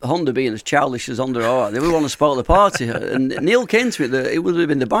 So Honda being as childish as Honda are, they would want to spoil the party. And Neil came to me, it would have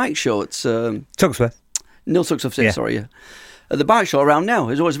been the bike show at Tuxworth. Neil Tuxworth, sorry, yeah. At the bike show around now,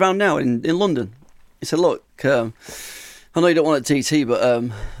 it's always around now in London. He said, look, I know you don't want a TT, but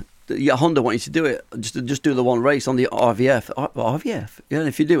Honda want you to do it. Just do the one race on the RVF. RVF? Yeah, and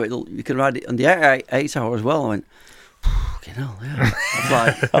if you do it, you can ride it on the 8 hour as well. I went, fucking hell, yeah. I was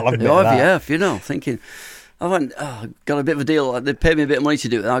like, the RVF, thinking... I went, got a bit of a deal. They paid me a bit of money to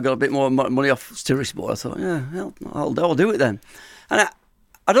do it. And I got a bit more money off Steering Sport. I thought, I'll do it then. And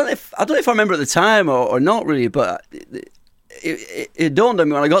I don't know if I remember at the time or not really, but it dawned on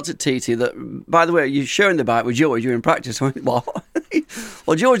me when I got to TT that, by the way, you're sharing the bike with George. You're in practice. I went, what?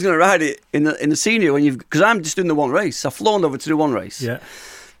 Well, George's going to ride it in the senior because I'm just doing the one race. I've flown over to do one race,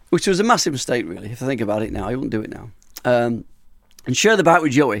 which was a massive mistake, really. If I think about it now, I wouldn't do it now. and share the bike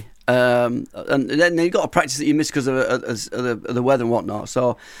with Joey. And then you got a practice that you missed because of the weather and whatnot.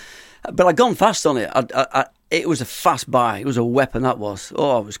 So, but I'd gone fast on it. It was a fast bike. It was a weapon, that was.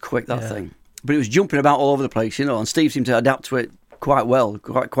 Oh, it was quick, that thing. But it was jumping about all over the place, you know, and Steve seemed to adapt to it quite well,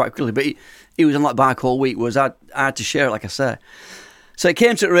 quite quickly. But he was on that bike all week, whereas I had to share it, like I said. So it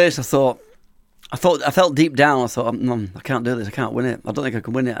came to the race, I felt deep down, I thought, I can't do this, I can't win it. I don't think I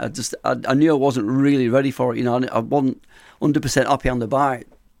can win it. I knew I wasn't really ready for it, you know, I wasn't 100% happy on the bike.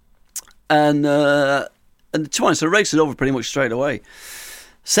 And to be honest, the race was over pretty much straight away.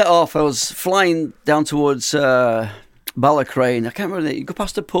 Set off, I was flying down towards Ballacrane. I can't remember, you go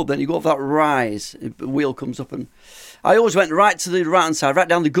past the pub, then you go up that rise, the wheel comes up, and I always went right to the right-hand side, right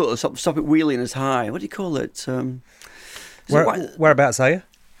down the gutter, stop it wheeling as high. What do you call it? Whereabouts are you?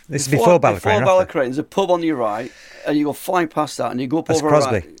 This is before Ballacrane. Before Ballacrane, there's a pub on your right, and you go flying past that, and you go up over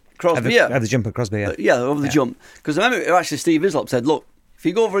Crosby. right. Crosby, Have the jump at Crosby, yeah. Over the jump. Because I remember actually Steve Islop said, look, if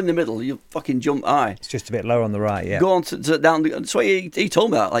you go over in the middle, you'll fucking jump high. It's just a bit lower on the right, yeah. Go on to down. That's what he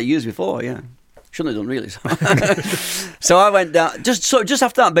told me that like years before, yeah. Shouldn't have done really. So I went down just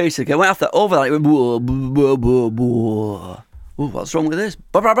after that. Basically, I went over that. It went whoa, whoa, whoa, whoa. Ooh, what's wrong with this?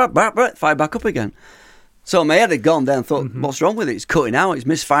 Fire back up again. So my head had gone then. Thought, what's wrong with it? It's cutting out. It's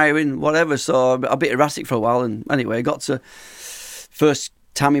misfiring. Whatever. So a bit erratic for a while. And anyway, I got to first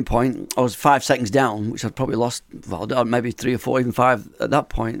timing point. I was 5 seconds down, which I'd probably lost. Well, maybe 3 or 4, even 5 at that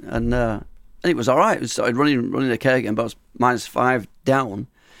point. And it was all right. I started running the K again, but I was -5 down.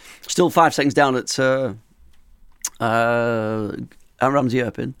 Still 5 seconds down at Ramsey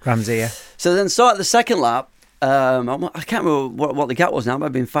Erpin. Ramsey, yeah. So then start the second lap. I can't remember what the gap was now. It might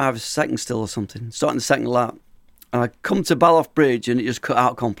have been 5 seconds still or something. Starting the second lap. And I come to Balloff Bridge and it just cut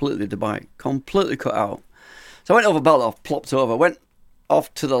out completely, the bike. Completely cut out. So I went over Balloff, plopped over, went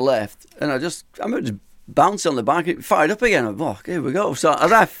off to the left, and I remember just bouncing on the bike. It fired up again. Here we go. So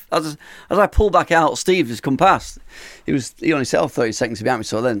as I pull back out, Steve has come past. He only set off 30 seconds behind me.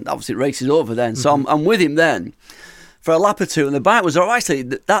 So then obviously the race is over then. So I'm with him then for a lap or two, and the bike was all right. Actually,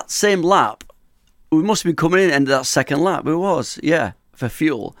 that same lap, we must have been coming in end of that second lap. It was, yeah, for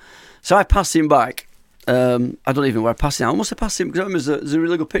fuel. So I passed him back. I don't even know where I passed him. I must have passed him because I remember there's a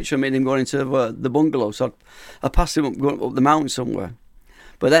really good picture of me and him going into the bungalow. So I passed him going up the mountain somewhere.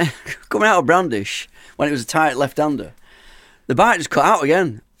 But then coming out of Brandish, when it was a tight left-hander, the bike just cut out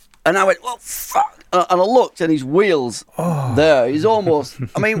again. And I went, well, fuck. And I looked, and his wheels there. He's almost,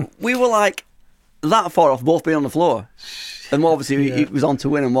 I mean, we were like that far off, both being on the floor. And obviously he was on to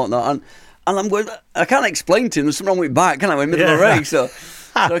win and whatnot. And I'm going, I can't explain to him, there's something wrong with bike, can I? We're in the middle of the race. So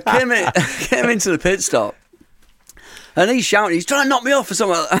I came into the pit stop. And he's shouting, he's trying to knock me off or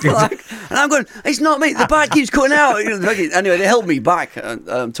something. And I'm going, it's not me, the bike keeps cutting out. Anyway, they held me back.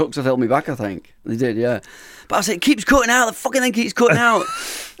 Tux have held me back, I think. They did, yeah. But I said, it keeps cutting out, the fucking thing keeps cutting out.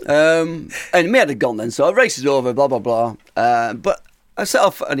 And me had gone then, so the race is over, blah, blah, blah. But I set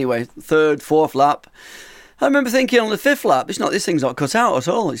off anyway, 3rd, 4th lap. I remember thinking on the 5th lap, this thing's not cut out at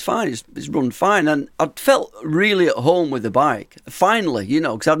all, it's fine, it's run fine. And I felt really at home with the bike, finally,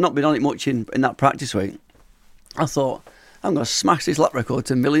 because I've not been on it much in that practice week. I thought, I'm going to smash this lap record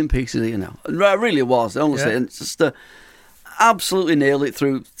to a million pieces here now. And I really was, honestly. Yeah. And it's just absolutely nailed it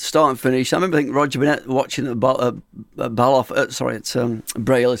through start and finish. I remember thinking Roger Bennett watching at Balloff, at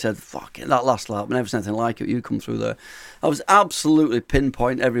Braille, he said, fucking that last lap, I've never seen anything like it, you come through there. I was absolutely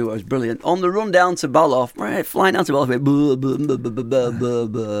pinpoint everywhere, it was brilliant. On the run down to Balloff, right, flying down to Balloff,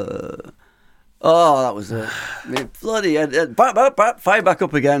 oh, that was bloody fire back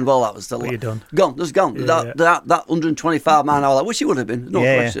up again. Well, that was still done. Gone, just gone. Yeah, that 125 mile an hour. I wish it would have been. No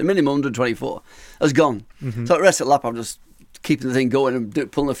question. Minimum 124. That's gone. So the rest of the lap, I'm just keeping the thing going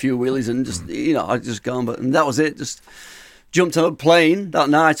and pulling a few wheelies and just I just gone. And that was it. Just jumped on a plane that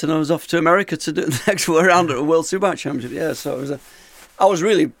night and I was off to America to do the next round at the World Superbike Championship. Yeah, so it was I was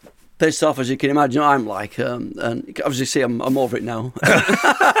really pissed off, as you can imagine. I'm like, and obviously, see, I'm over it now.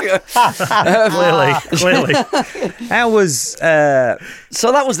 Clearly. How was?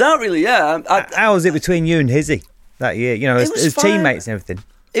 So that was that, really. Yeah. How was it between you and Hizzy that year? As teammates and everything.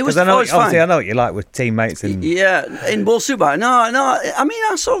 It was. I know what you like with teammates and in World Superbike. No. I mean,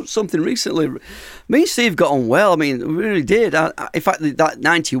 I saw something recently. Me and Steve got on well. I mean, we really did. In fact, that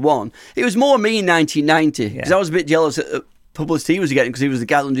 91. It was more me in 1990 because I was a bit jealous at publicity he was getting because he was the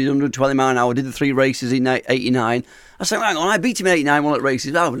guy that did 120 mile an hour, did the 3 races in 89. I said, hang on, I beat him in 89, one at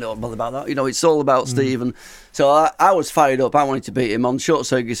races. I don't bother about that. It's all about Steve. And so I was fired up. I wanted to beat him on short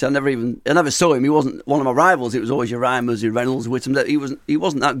circuits. I never saw him. He wasn't one of my rivals. It was always your Reimers, your Reynolds, Whittam. He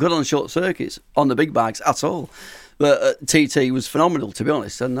wasn't that good on short circuits, on the big bikes at all. But TT was phenomenal, to be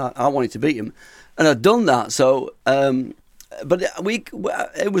honest. And I wanted to beat him. And I'd done that. So but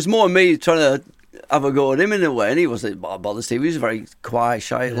it was more me trying to have a go at him in a way, and he wasn't bothered. Steve, he was a very quiet,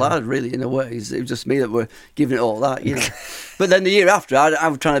 shy lad, really, in a way. It was just me that were giving it all that, you know. But then the year after, I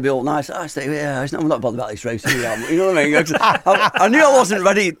was trying to be all nice. I said, I'm not bothered about this race. You know what I mean? I knew I wasn't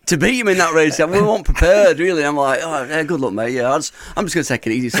ready to beat him in that race. We weren't prepared, really. I'm like, good luck, mate. Yeah, I'm just going to take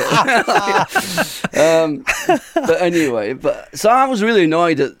it easy. Sort of. But anyway, so I was really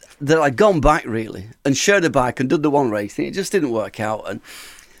annoyed that I'd gone back, really, and shared a bike and did the one race thing. It just didn't work out.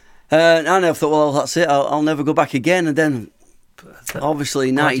 And I never thought, well, that's it. I'll never go back again. And then,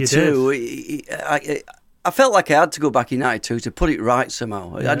 obviously, 92, I felt like I had to go back in 92 to put it right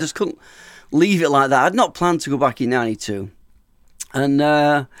somehow. Yeah. I just couldn't leave it like that. I'd not planned to go back in 92.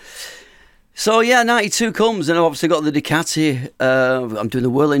 And so, 92 comes, and I've obviously got the Ducati. I'm doing the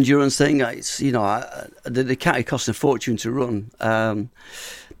World Endurance thing. It's, the Ducati cost a fortune to run. And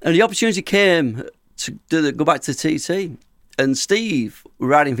the opportunity came to go back to TT. And Steve were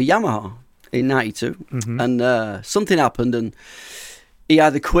riding for Yamaha in 92. Mm-hmm. And something happened, and he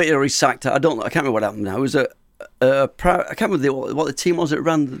either quit or he sacked it. I can't remember what happened now. It was I can't remember what the team was that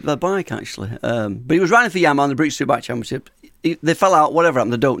ran the bike, actually. But he was riding for Yamaha in the British Superbike Championship. They fell out, whatever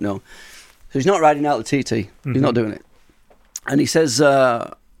happened, I don't know. So he's not riding out the TT. Mm-hmm. He's not doing it. And he says,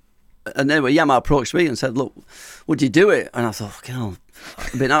 and anyway, Yamaha approached me and said, look, would you do it? And I thought,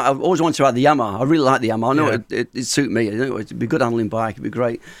 I always wanted to ride the Yamaha. I really like the Yamaha. I know it'd suit me. I know it'd be a good handling bike. It'd be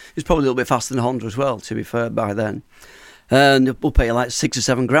great. It's probably a little bit faster than Honda as well, to be fair, by then. And we'll pay you like $6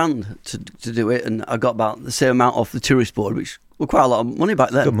 or $7 grand to do it. And I got about the same amount off the tourist board, which were quite a lot of money back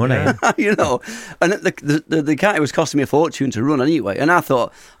then. Good money. And the Ducati was costing me a fortune to run anyway. And I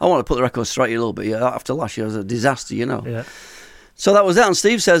thought, I want to put the record straight a little bit. After last year, it was a disaster, Yeah. So that was that. And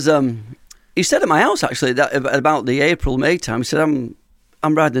Steve says, he said at my house, actually, that about the April, May time, he said,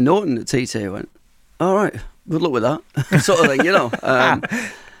 I'm riding the Norton at TT. I went, all right, good luck with that, sort of thing, I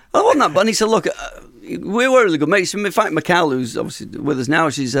wasn't that bad. And he said, look, we were really good mates. In fact, McCall, who's obviously with us now,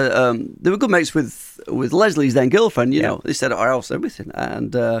 she's they were good mates with Leslie's then girlfriend, you know. They stayed at our house, everything.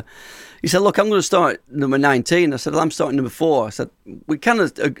 And he said, look, I'm going to start number 19. I said, well, I'm starting number 4. I said, we kind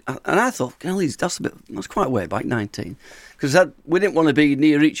of, and I thought, that's quite way back, 19. Because we didn't want to be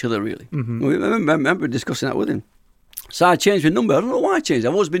near each other, really. Mm-hmm. We remember discussing that with him. So I changed my number. I don't know why I changed it.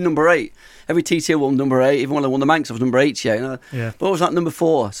 I've always been number 8. Every TT won number 8. Even when I won the Manx, I was number 8. Yeah. But I was like number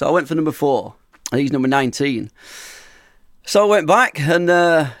 4. So I went for number 4. And he's number 19. So I went back, and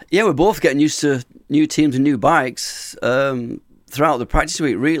we're both getting used to new teams and new bikes throughout the practice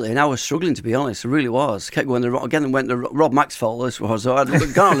week, really. And I was struggling, to be honest. I really was. Kept going went to Rob Maxwell. This was. So I'd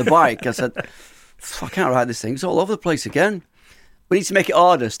gone on the bike. I said, I can't ride this thing. It's all over the place again. We need to make it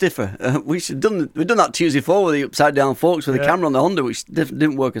harder, stiffer. We've done that Tuesday before with the upside down forks with the camera on the Honda, which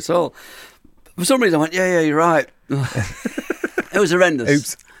didn't work at all. For some reason, I went, yeah, you're right. It was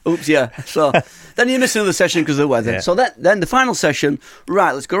horrendous. Oops, yeah. So then you miss another session because of the weather. Yeah. So then the final session,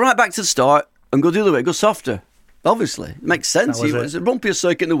 right, let's go right back to the start and go the other way, go softer. Obviously, it makes sense. It's the rumpiest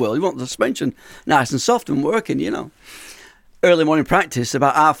circuit in the world. You want the suspension nice and soft and working, Early morning practice,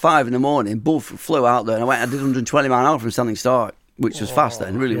 about 5:30 in the morning, both flew out there, and I did 120 mile an hour from standing start, which was fast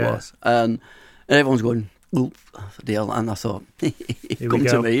then, it really was. And everyone's going, oop, deal. And I thought, come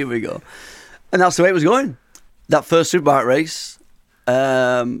to me, here we go. And that's the way it was going. That first Superbike race,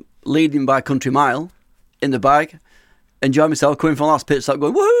 leading by a country mile in the bike, enjoying myself, coming from the last pit stop,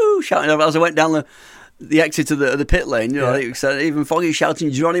 going, woohoo, shouting as I went down the exit of the pit lane. Even Foggy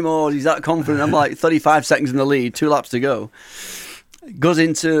shouting, Geronimo, he's that confident. I'm like 35 seconds in the lead, 2 laps to go. Goes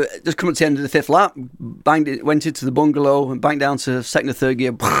into, just coming to the end of the 5th lap, went into the bungalow and banged down to 2nd or 3rd gear,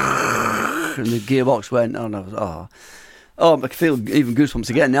 and the gearbox went, I can feel even goosebumps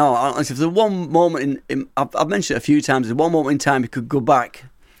again now. If there's one moment I've mentioned it a few times, there's one moment in time you could go back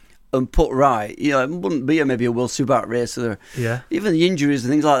and put right. It wouldn't be maybe a World Superbike race, or even the injuries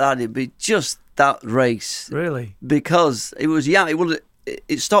and things like that. It'd be just that race, really, because it was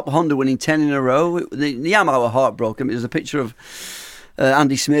it stopped Honda winning 10 in a row. The Yamaha were heartbroken. There's a picture of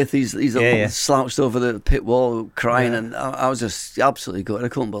Andy Smith. He's slouched over the pit wall crying, and I was just absolutely gutted. I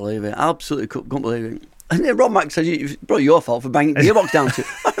couldn't believe it. Absolutely couldn't believe it. And then Rob Max said, "It's probably your fault for banging the gearbox down to."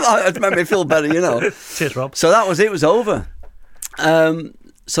 It made me feel better, Cheers, Rob. So that was it. It was over.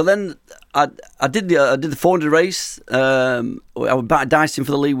 So then I did the 400 race. I was dicing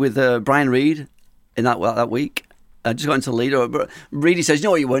for the lead with Brian Reed in that week. I just got into the lead. But Reedy says,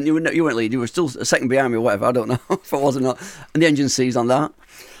 "No, you weren't. You weren't lead. You were still a second behind me, or whatever. I don't know if I was or not." And the engine seized on that.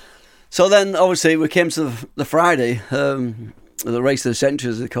 So then, obviously, we came to the Friday, the race of the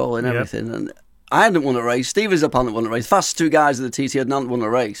century, as they call it, and everything. Yep. And I hadn't won a race. Steve is up on won a race. Fastest 2 guys of the TT hadn't won a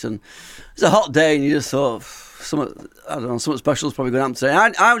race. And it's a hot day, and you just thought, something special is probably going to happen today.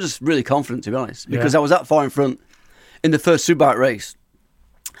 I was just really confident, to be honest, because I was that far in front in the first Superbike race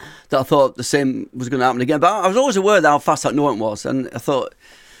that I thought the same was going to happen again. But I was always aware of how fast that Norton was, and I thought,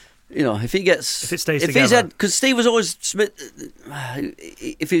 if it stays together, because Steve was always,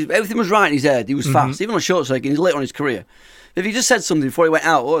 if everything was right in his head, he was fast, even on short circuit. He's late on his career. If he just said something before he went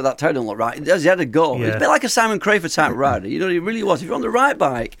out, that tyre don't look right, he had to go. Yeah. It's a bit like a Simon Crayford type rider. He really was. If you're on the right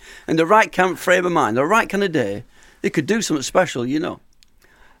bike and the right frame of mind, the right kind of day, they could do something special,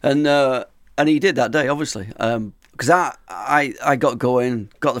 And he did that day, obviously. Because I got going,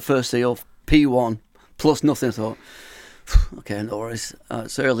 got the first seal, P1, plus nothing. I thought, okay, no worries.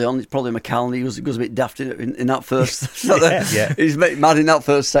 So early on, it's probably McCallum. He goes a bit daft in that first. He's mad in that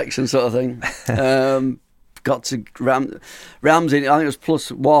first section, sort of thing. Got to Ramsey, I think it was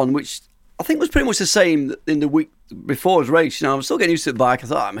 +1, which I think was pretty much the same in the week before his race. I was still getting used to the bike. I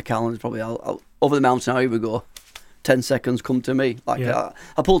thought, McCallum's probably I'll over the mountain, here we go. 10 seconds come to me. I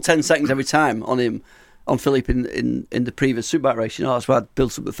pulled 10 seconds every time on him, on Philippe in the previous Superbike race. That's why I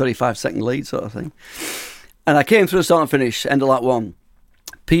built up the 35-second lead sort of thing. And I came through the start and finish, end of lap 1.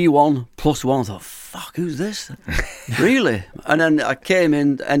 P1 +1. I thought, fuck, who's this? Really? And then I came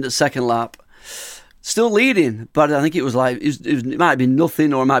in, end of second lap. Still leading, but I think it was it might have been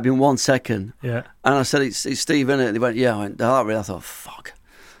nothing or it might have been 1 second. Yeah. And I said, it's Steve, innit? And they went, yeah. I went, I thought, fuck,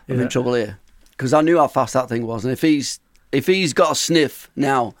 I'm in trouble here. Because I knew how fast that thing was. And if he's got a sniff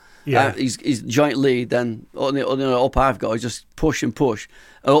now, he's joint lead, then on the up I've got is just push and push.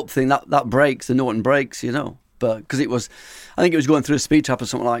 An up thing, that breaks, the Norton breaks, But because I think it was going through a speed trap or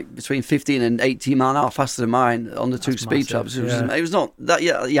something like between 15 and 18 mile an hour faster than mine on the two speed traps. It was not that.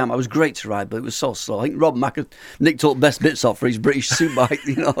 Yeah, it was great to ride, but it was so slow. I think Rob Mack nicked all the best bits off for his British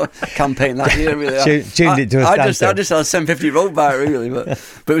Superbike, campaign that year. Really, tuned it to a standstill. I just had a 750 road bike, really, but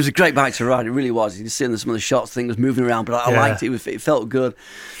it was a great bike to ride. It really was. You can see in some of the shots, thing was moving around, but I liked it. It felt good.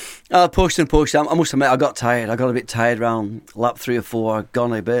 I pushed and pushed. I must admit, I got tired. I got a bit tired around lap 3 or 4. I'd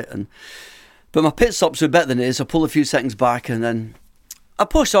gone a bit But my pit stops were better than his. I pulled a few seconds back and then I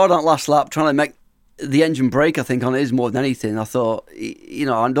pushed hard on that last lap, trying to make the engine brake, I think, on his more than anything. I thought, I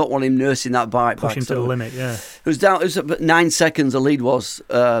don't want him nursing that bike back. Push him to the limit, yeah. It was about 9 seconds the lead was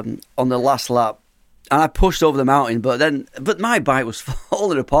on the last lap. And I pushed over the mountain, but my bike was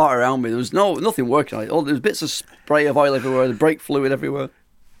falling apart around me. There was nothing working on it. There was bits of spray of oil everywhere, the brake fluid everywhere.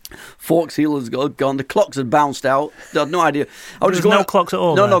 Fork seal has gone. The clocks had bounced out. I had no idea. There's no clocks at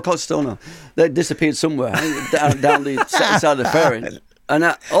all. No clocks at all. No, they disappeared somewhere down the side of the fairing. And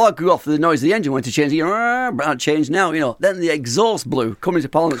all I could go off the noise of the engine went to change. But changed now. Then the exhaust blew coming to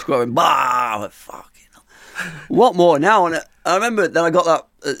Parliament Square and bah! I went, fuck. What more now? And I remember then I got that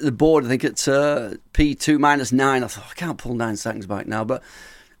at the board. I think it's P2 -9. I thought I can't pull 9 seconds back now. But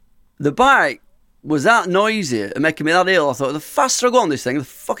the bike was that noisy and making me that ill. I thought, the faster I go on this thing, the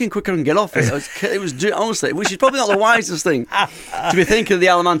fucking quicker I can get off it. It was honestly, which is probably not the wisest thing to be thinking of the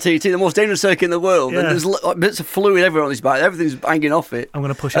Aleman TT, the most dangerous circuit in the world. Yeah. And there's bits of fluid everywhere on this bike. Everything's hanging off it. I'm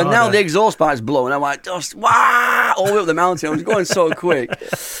going to push it. And harder. now the exhaust pipe's blowing. I'm like, just all the way up the mountain. I was going so quick.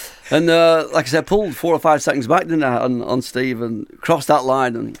 And like I said, I pulled 4 or 5 seconds back, didn't I, on Steve, and crossed that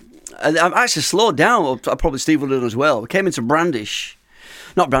line. And I've actually slowed down. Probably Steve would have done as well. We came into Brandish.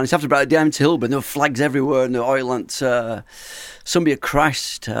 Not Brandish, after about down to Hill, but there were flags everywhere and the oil and somebody had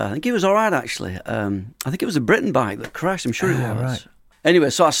crashed. I think he was all right, actually. I think it was a Britain bike that crashed. I'm sure it was. Right. Anyway,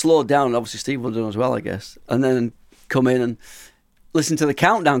 so I slowed down, and obviously Steve would have done as well, I guess. And then come in and listen to the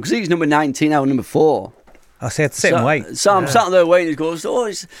countdown, because he's number 19, I was number 4. I said sit and wait. So I'm sat there waiting. He goes,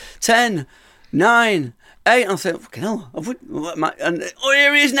 it's 10, 9, 8. And I said, fucking hell. And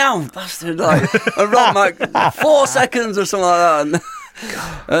here he is now, bastard. And Rob Mac, 4 seconds or something like that.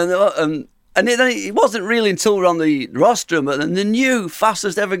 And then it wasn't really until we're on the rostrum, and the new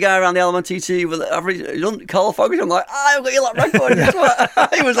fastest ever guy around the Aleman TT with average, Carl Fogarty. I'm like, I've got your lap record.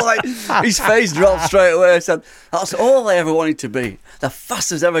 He was like, his face dropped straight away. I said, that's all I ever wanted to be, the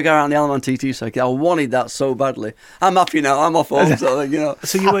fastest ever guy around the Aleman TT circuit. I wanted that so badly. I'm happy now. I'm off home. So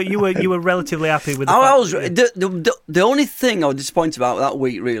you were relatively happy with the I was the only thing I was disappointed about that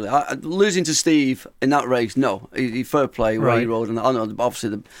week, really, losing to Steve in that race. No, he fair play where he rode, and I know obviously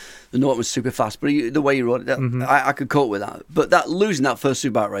the Norton was super fast, but the way he rode it, I could cope with that. But losing that first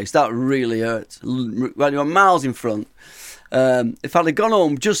Superbike race, that really hurt. When you were miles in front, if I'd have gone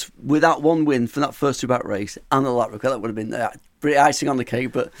home just with that one win from that first Superbike race and the lap record, that would have been pretty icing on the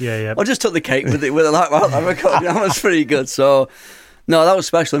cake. But I just took the cake with the lap record. That was pretty good. So No, that was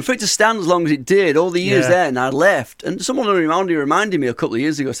special. And for it to stand as long as it did, all the years then I left, and someone reminded me a couple of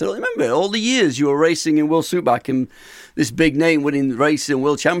years ago, said, remember, all the years you were racing in World Superbike and this big name winning races and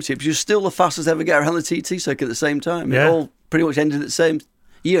World Championships, you're still the fastest ever get around the TT circuit at the same time. Yeah. It all pretty much ended at the same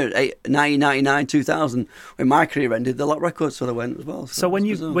year, 1999, 2000, when my career ended, the lap record sort of went as well. So when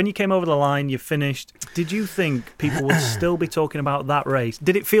you came over the line, you finished, did you think people would still be talking about that race?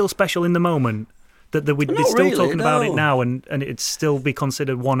 Did it feel special in the moment? That we'd be still talking about it now and it'd still be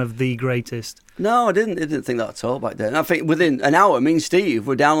considered one of the greatest? No, I didn't think that at all back then. I think within an hour, me and Steve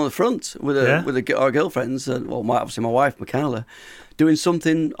were down on the front with our girlfriends, obviously my wife, Michaela, doing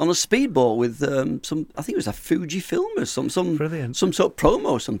something on a speedboat with I think it was a Fuji film or some sort of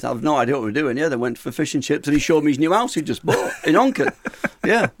promo or something. I have no idea what we were doing. Yeah, they went for fish and chips and he showed me his new house he just bought in Onkard.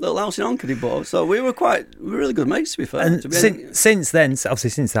 Yeah, little house in Onkard he bought. So we were really good mates, to be fair. And since then,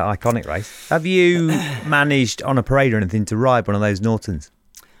 obviously since that iconic race, have you managed on a parade or anything to ride one of those Nortons?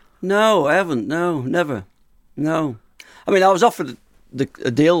 No, I haven't. No, never. No. I mean, I was offered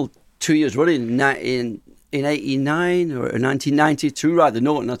a deal 2 years running in 89 or 1990 to ride the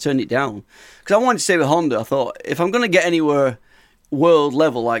Norton. I turned it down because I wanted to stay with Honda. I thought, if I'm going to get anywhere world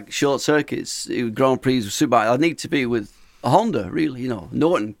level, like short circuits, Grand Prix, Superbike, I need to be with a Honda, really.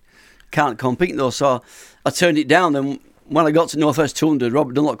 Norton can't compete though. So I turned it down. Then when I got to Northwest 200,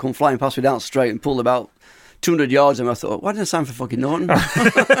 Robert Dunlop come flying past me down straight and pulled about 200 yards, and I thought, why didn't I sign for fucking Norton?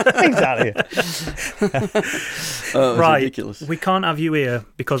 Exactly. Right. Ridiculous. We can't have you here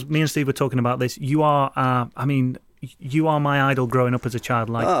because me and Steve were talking about this. You are, you are my idol growing up as a child.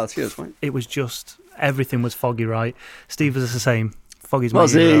 That's good. Fine. It was just, everything was Foggy, right? Steve was the same. Foggy's my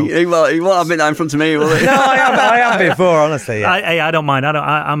Was hero. he won't admit that in front of me, will he? No, I have before, honestly. Yeah. I don't mind.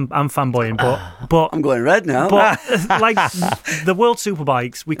 I'm fanboying, but I'm going red now. But like the World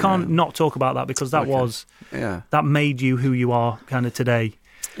Superbikes, we can't not talk about that because that made you who you are kind of today.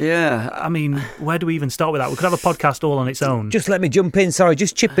 Yeah. I mean, where do we even start with that? We could have a podcast all on its own. Just let me jump in. Sorry,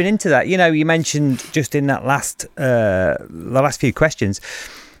 just chipping into that. You mentioned just in that the last few questions.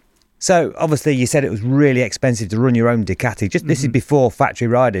 So obviously you said it was really expensive to run your own Ducati. This is before factory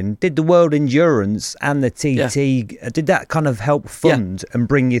riding. Did the World Endurance and the TT, did that kind of help fund and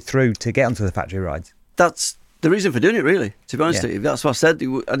bring you through to get onto the factory rides? That's the reason for doing it, really, to be honest with you. That's what I said.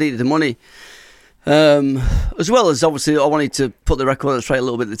 I needed the money. As well as obviously I wanted to put the record straight a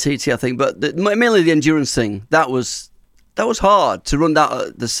little bit, the TT, I think, but mainly the endurance thing. That was hard to run that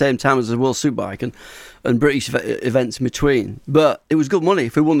at the same time as the World Superbike and British events in between. But it was good money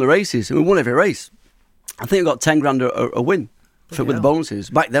if we won the races, and we won every race. I think we got 10 grand a win with the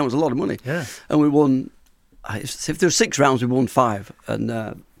bonuses. Back then it was a lot of money. Yeah. And we won, if there were 6 rounds, we won 5.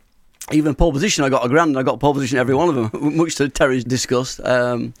 And even pole position, I got £1,000, and I got pole position every one of them, much to Terry's disgust.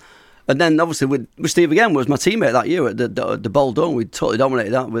 And then obviously with Steve again was my teammate that year at the Bowl Dome. We totally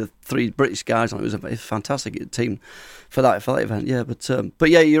dominated that with 3 British guys. It was a fantastic team for that event. Yeah, but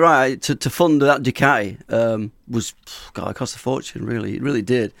yeah, you're right. To fund that Ducati was it cost a fortune. Really, it really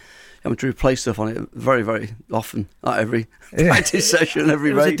did. Having to replace stuff on it very, very often, not every practice session,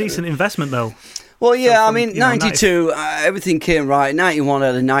 every race. It was a decent investment though. Well, yeah, I mean, 92, everything came right. 91, I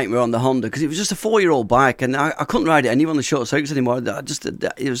had a nightmare on the Honda because it was just a 4-year-old bike, and I couldn't ride it anywhere on the short circuits anymore.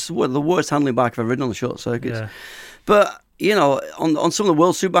 It was one of the worst handling bike I've ever ridden on the short circuits. Yeah. But, on some of the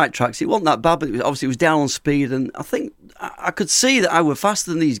World Superbike tracks, it wasn't that bad, but it was down on speed, and I think I could see that I was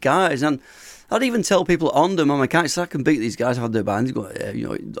faster than these guys, and I'd even tell people on them, my mechanics, I can beat these guys. I've had their bands.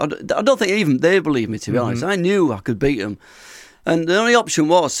 I don't think even they believe me, to be honest. I knew I could beat them. And the only option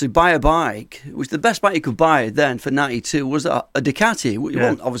was to buy a bike, which the best bike you could buy then for 92 was a Ducati. It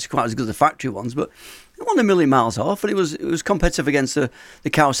wasn't obviously quite as good as the factory ones, but it wasn't a million miles off, and it was competitive against the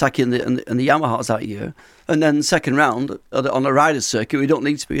Kawasaki and the Yamahas that year. And then second round on the riders circuit, we don't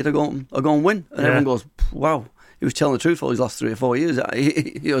need speed. I go and win, and everyone goes, "Wow." He was telling the truth for his last 3 or 4 years.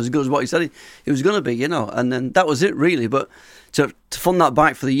 He was as good as what he said he was going to be, And then that was it, really. But to fund that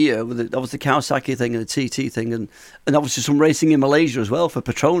bike for the year, with obviously the Kawasaki thing and the TT thing, and obviously some racing in Malaysia as well for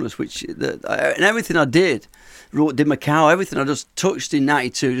Petronas, and everything I did Macau, everything I just touched in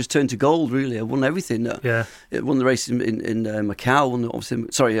 92 just turned to gold, really. I won everything. It won the race in Macau,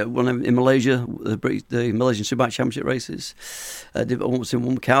 won in Malaysia, the Malaysian Superbike Championship races. I won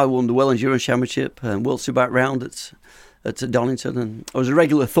Macau, I won the World Endurance Championship and World Superbike Round at Donington, and I was a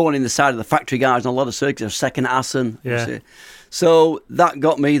regular thorn in the side of the factory guys on a lot of circuits. I was second at Assen. Yeah. So that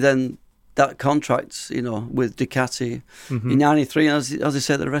got me then that contract, with Ducati in 93. And as I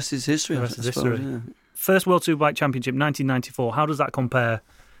said, the rest is history. The rest is history. Yeah. First World Superbike Championship, 1994. How does that compare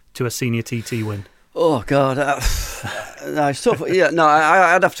to a senior TT win? Oh God, no, it's tough. Yeah, no,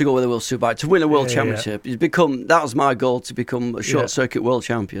 I'd have to go with a World Superbike to win a World Championship. Yeah. That was my goal, to become a short circuit world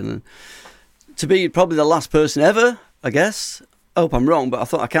champion, and to be probably the last person ever. I guess. I hope I'm wrong,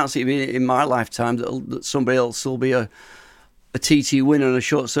 but I can't see it being in my lifetime that somebody else will be a TT winner and a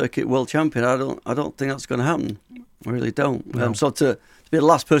short circuit world champion. I don't think that's going to happen. I really don't. No. So to be the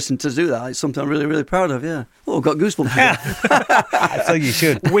last person to do that, it's something I'm really, really proud of. Yeah. Oh, I've got goosebumps. So you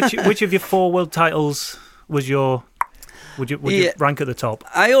should. Which of your 4 world titles would you rank at the top?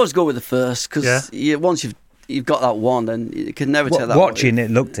 I always go with the first, because once you've got that one, then you can never take that. Watching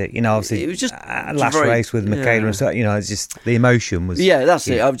it, looked at, obviously, it was just last race with Michaela and stuff. It's just the emotion was. Yeah, that's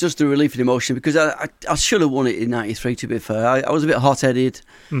it. I was just a relief in emotion, because I should have won it in '93. To be fair, I was a bit hot-headed.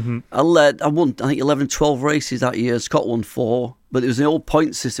 Mm-hmm. I won, I think, 11, 12 races that year. Scott won 4, but it was an old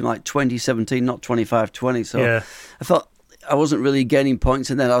point system, like 2017, not 25-20. So I felt I wasn't really gaining points,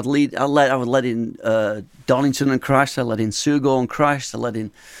 and then I would let in Donington and crash. I let in Sugo and crashed. I let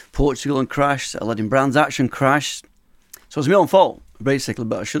in Portugal and crashed. I let in Brands Action crashed. So it was my own fault, basically.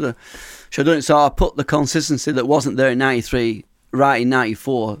 But I should have done it. So I put the consistency that wasn't there in '93 right in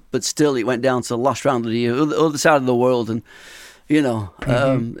 '94, but still it went down to the last round of the year, other side of the world, and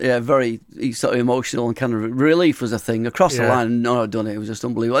very sort of emotional, and kind of relief was a thing across the line. And no, I'd done it. It was just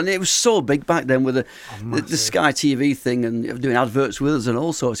unbelievable, and it was so big back then with the Sky TV thing and doing adverts with us and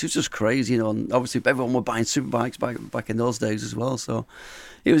all sorts. It was just crazy, and obviously everyone were buying superbikes back in those days as well. So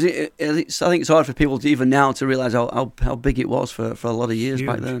I think it's hard for people to even now to realise how big it was for a lot of years. Huge,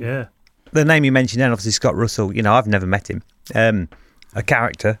 back then. Yeah. The name you mentioned then, obviously Scott Russell. I've never met him. A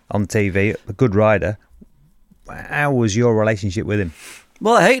character on TV, a good rider. How was your relationship with him?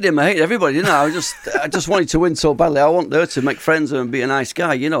 Well, I hate him. I hate everybody. I just wanted to win so badly. I wanted her to make friends and be a nice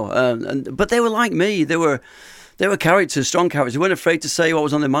guy. But they were like me. They were characters, strong characters. They weren't afraid to say what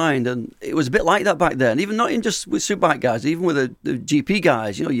was on their mind, and it was a bit like that back then. Even not in just with Superbike guys, even with the GP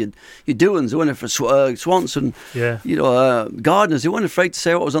guys. Your Doohans, they weren't for Swanson. Gardners. They weren't afraid to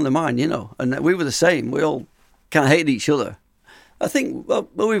say what was on their mind. And we were the same. We all kind of hated each other. I think.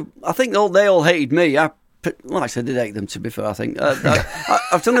 They all hated me. I said I did hate them, to be fair. I think I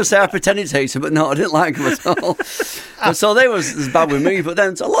was going to say I pretended to hate them, but no, I didn't like them at all. And so they was as bad with me. But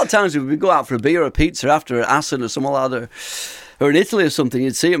then a lot of times we'd go out for a beer or a pizza after Assen or somewhere like that, or in Italy or something.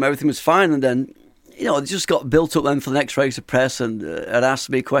 You'd see them, everything was fine, and then it just got built up then for the next race of press, and had asked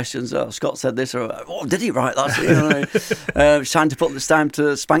me questions. Oh, Scott said this, or did he write that? It's time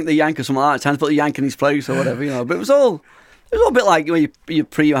to spank the yank or something like that. Time to put the yank in his place or whatever. But it was all a bit like when you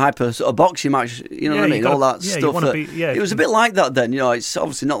pre-hyper sort of boxing match, what I mean? All that stuff. It was a bit like that then. It's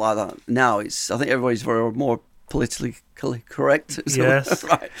obviously not like that now. I think everybody's very more politically correct. Yes.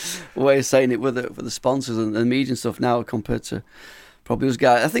 Right way of saying it with the sponsors and the media and stuff now compared to probably those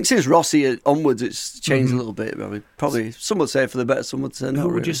guys. I think since Rossi onwards, it's changed a little bit. Probably some would say for the better, some would say no. Who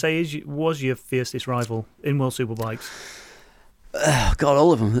would you say was your fiercest rival in World Superbikes? God,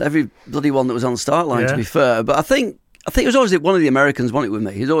 all of them. Every bloody one that was on the start line, to be fair. But I think it was always one of the Americans won it with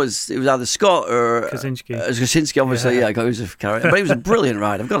me. It was either Scott or Kaczynski, obviously. Yeah, he was a character, but he was a brilliant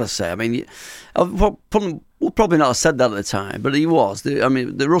rider. I've got to say. I mean, we'll probably not have said that at the time, but he was.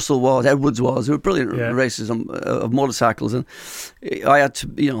 The Russell was, Edwards was. They were brilliant races of motorcycles, and I had to,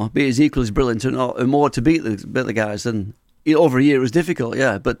 be as equally as brilliant and more to beat the guys. And over a year it was difficult,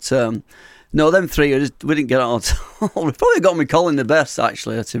 but. No, them three, we didn't get on at all. We probably got me Colin the best,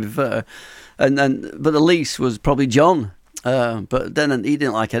 actually, to be fair. But the least was probably John. But then he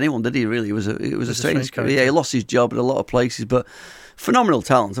didn't like anyone, did he? Really, it was a strange character. Yeah, he lost his job at a lot of places, but phenomenal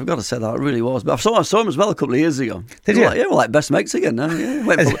talent. I've got to say that, it really was. But I saw him as well a couple of years ago. Did you? We're like best mates again.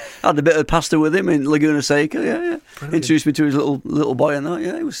 Had a bit of pasta with him in Laguna Seca. Yeah. Introduced me to his little boy and that.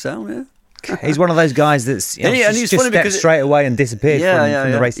 Yeah, he was sound. Yeah. He's one of those guys that's just stepped straight away and disappeared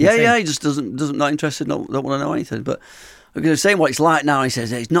from the racing scene. Yeah, he just doesn't not interested, don't want to know anything. But because saying what it's like now, he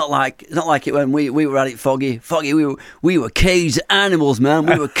says it's not like it when we were at it, Foggy, we were caged animals, man.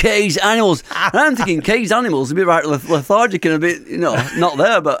 We were caged animals. And I'm thinking caged animals would be right lethargic and a bit, not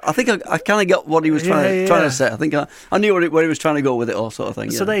there. But I think I kind of got what he was trying to say. I think I knew where he was trying to go with it, all sort of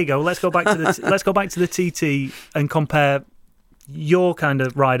thing. So there you go. Let's go back to the TT and compare your kind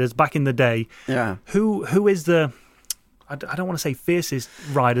of riders back in the day. Yeah. Who is the? I don't want to say fiercest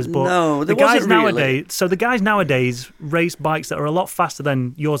riders, but no, the guys nowadays. So the guys nowadays race bikes that are a lot faster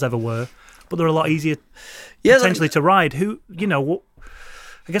than yours ever were, but they're a lot easier potentially to ride. I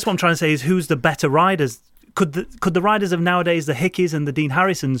guess what I'm trying to say is who's the better riders? Could the riders of nowadays, the Hickeys and the Dean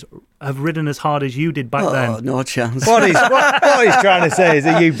Harrisons, have ridden as hard as you did back then? Oh, no chance. What he's trying to say is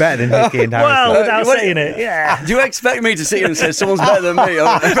that you better than Hickey and Harrison. Well, without saying it, yeah. Do you expect me to sit here and say someone's better than me?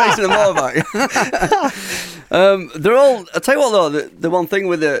 I'm racing them all back. They're all. I tell you what, though, the one thing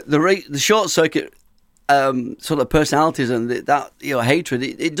with the short circuit sort of personalities and that hatred,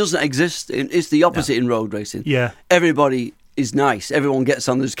 it doesn't exist. It's the opposite in road racing. Yeah, everybody is nice. Everyone gets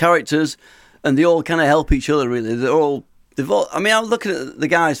on. There's characters, and they all kind of help each other. Really, they've all. I mean, I'm looking at the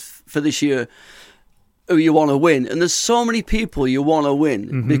guys for this year who you want to win, and there's so many people you want to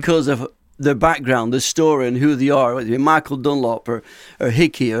win because of their background, their story, and who they are. Whether it be Michael Dunlop or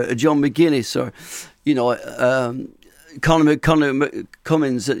Hickey or John McGuinness or Connor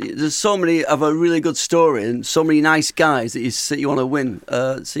Cummins. There's so many of a really good story and so many nice guys that you want to win.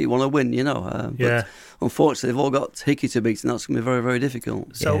 But unfortunately, they've all got Hickey to beat, and that's going to be very, very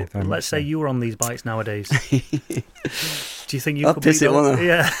difficult. So let's say you were on these bikes nowadays. Do you think you could piss beat it, won't I?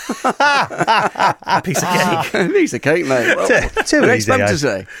 Yeah. A piece of cake. A piece of cake, mate. Well, too easy, expect to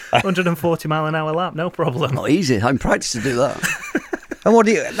say 140 mile an hour lap, no problem. Not easy. I'm practiced to do that. And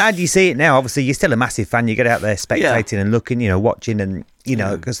how do you see it now? Obviously, you're still a massive fan. You get out there spectating and looking, watching, and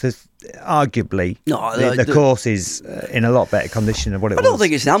because there's arguably the course is in a lot better condition than what it was. I don't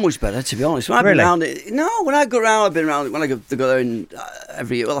think it's that much better, to be honest. When I've been around it, when I go around, I've been around when I go there in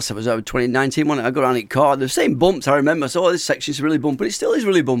every year. Well, last time was over 2019 when I go around in car. The same bumps I remember. So this section's really bumpy. It still is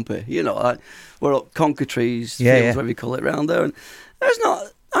really bumpy. We're up Conker Trees, fields, whatever you call it, around there, and there's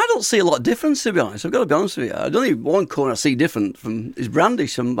not. I don't see a lot of difference, to be honest. I've got to be honest with you. There's only one corner I see different from is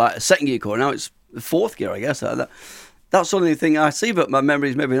Brandish from like a second gear corner. Now it's the fourth gear, I guess. That's the only thing I see, but my memory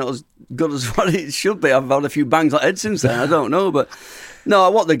is maybe not as good as what it should be. I've had a few bangs like Ed since then. I don't know, but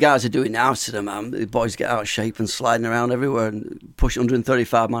no, what the guys are doing now to them, man. The boys get out of shape and sliding around everywhere and push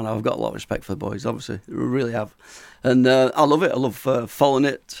 135 man. I've got a lot of respect for the boys, obviously. We really have. And I love it. I love following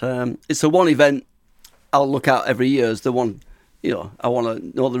it. It's the one event I'll look at every year as the one. I want to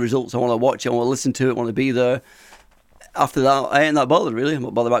know the results. I want to watch it. I want to listen to it. I want to be there. After that, I ain't that bothered, really. I'm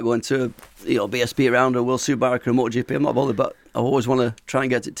not bothered about going to, BSP around or World Superbike or MotoGP. I'm not bothered, but I always want to try and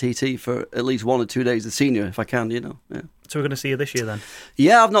get to TT for at least 1 or 2 days, the senior, if I can, Yeah. So we're going to see you this year then?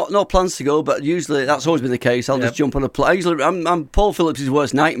 Yeah, I've no plans to go, but usually that's always been the case. I'll just jump on a plane. I'm Paul Phillips'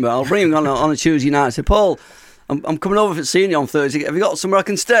 worst nightmare. I'll bring him on a Tuesday night and say, Paul, I'm coming over for seeing you on Thursday. Have you got somewhere I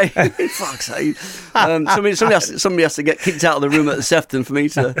can stay? Fuck's sake. Somebody has to get kicked out of the room at the Sefton for me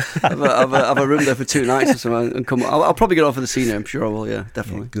to have a room there for 2 nights or something and come. I'll probably get over the senior. I'm sure I will. Yeah,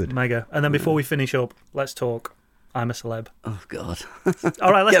 definitely. Yeah, good. Mega. And then before we finish up, let's talk. I'm a celeb. Oh God.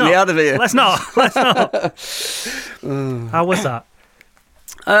 All right, let's get me out of here. Let's not. How was that?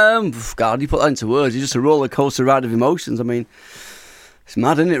 God, you put that into words. It's just a roller coaster ride of emotions. I mean. It's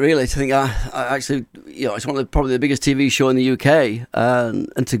mad, isn't it, really? To think I actually, it's one of probably the biggest TV show in the UK,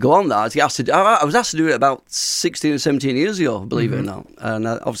 and to go on that, I was asked to do it about 16 or 17 years ago, believe it or not, and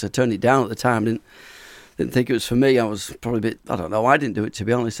obviously I turned it down at the time. Didn't think it was for me. I was probably a bit, I don't know, I didn't do it, to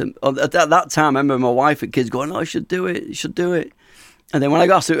be honest. And at that time, I remember my wife and kids going, "Oh, you should do it, you should do it." And then when I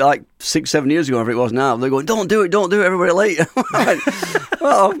got asked to do it like 6-7 years ago, whatever it was now, they're going, don't do it, everybody late.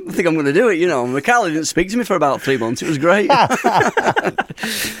 Well, I think I'm going to do it, Michaela didn't speak to me for about 3 months. It was great.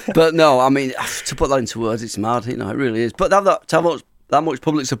 But no, I mean, to put that into words, it's mad, it really is. But to have that much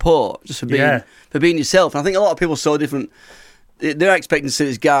public support just for being yourself. And I think a lot of people are so different. They're expecting to see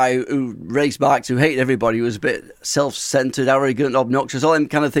this guy who raced bikes, who hated everybody, who was a bit self-centred, arrogant, obnoxious, all them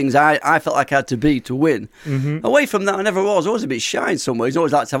kind of things I felt like I had to be to win. Away from that, I never was. I was a bit shy in some ways. I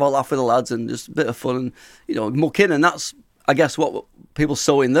always like to have a laugh with the lads and just a bit of fun and, muck in. And that's, I guess, what people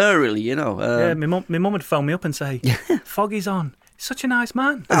saw in there, really, Yeah, my mum would phone me up and say, Foggy's on. Such a nice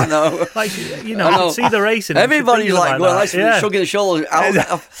man. I know. I can see the racing. Everybody's like, shrugging the shoulders.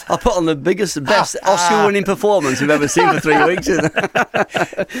 I'll put on the biggest, best Oscar-winning performance we've ever seen for 3 weeks.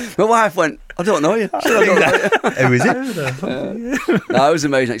 My wife went, I don't know you. Who is it? No, it was an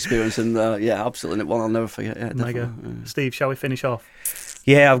amazing experience, and absolutely one I'll never forget. Yeah, Mega. Steve, shall we finish off?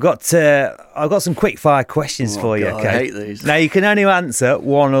 Yeah, I've got some quick fire questions for you. God, okay. I hate these. Now you can only answer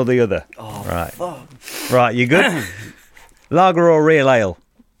one or the other. Oh, right. Fuck. Right, you good? Lager or real ale?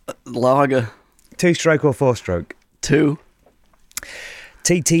 Lager. 2-stroke or 4-stroke? 2.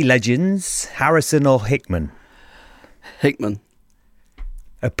 TT legends, Harrison or Hickman? Hickman.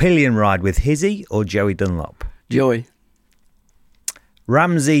 A pillion ride with Hizzy or Joey Dunlop? Joey.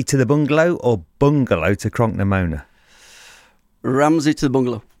 Ramsey to the bungalow or bungalow to Cronknamona? Ramsey to the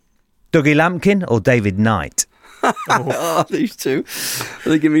bungalow. Dougie Lampkin or David Knight? Oh, these two.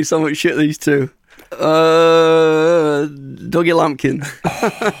 They give me so much shit, these two. Dougie Lampkin.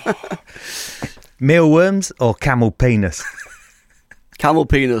 Mealworms or camel penis? Camel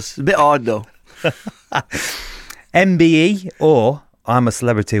penis. A bit hard though. MBE or I'm a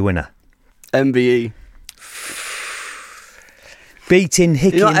Celebrity Winner? MBE. Beating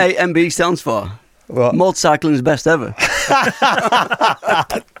Hickey. You know what MBE stands for? What? Motorcycling's best ever.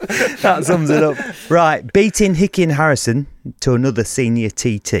 That sums it up. Right, beating Hickey and Harrison to another senior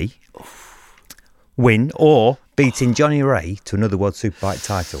TT win, or beating Johnny Ray to another World Superbike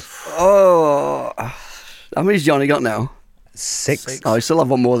title. Oh, how many's Johnny got now? 6. Oh, he still have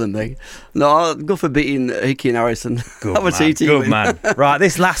one more than me. No, I'll go for beating Hickey and Harrison. Good Have a man. TT Good win. man. Right,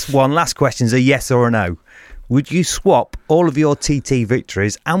 this last question's a yes or a no. Would you swap all of your TT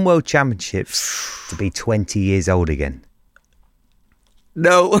victories and World Championships to be 20 years old again?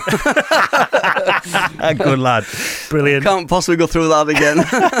 No. Good lad. Brilliant. Can't possibly go through that again.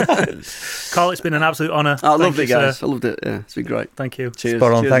 Carl, it's been an absolute honour. I loved Thank it, you, guys. sir. I loved it. Yeah, it's been great. Thank you. Cheers.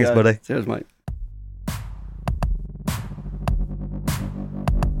 Spot on. Cheers, Thanks, guys. buddy. Cheers, mate.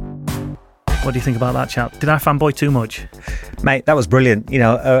 What do you think about that chat? Did I fanboy too much? Mate, that was brilliant. You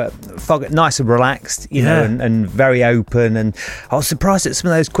know, nice and relaxed, you know, and very open. And I was surprised at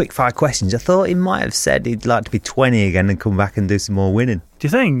some of those quick fire questions. I thought he might have said he'd like to be 20 again and come back and do some more winning. Do you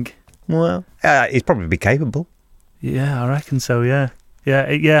think? Well, he'd probably be capable. Yeah, I reckon so, yeah.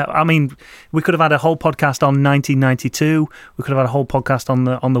 Yeah. I mean, we could have had a whole podcast on 1992. We could have had a whole podcast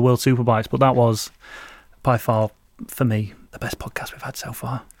on the World Superbikes, but that was by far, for me, the best podcast we've had so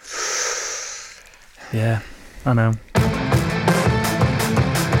far. Yeah, I know.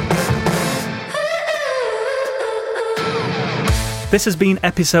 This has been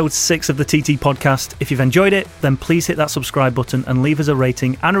episode 6 of the TT podcast. If you've enjoyed it, then please hit that subscribe button and leave us a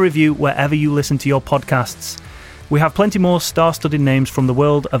rating and a review wherever you listen to your podcasts. We have plenty more star-studded names from the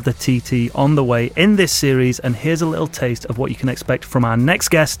world of the TT on the way in this series, and here's a little taste of what you can expect from our next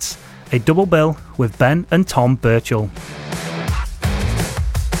guests, a double bill with Ben and Tom Birchall.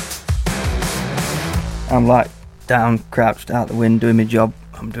 I'm like down, crouched out the wind, doing my job.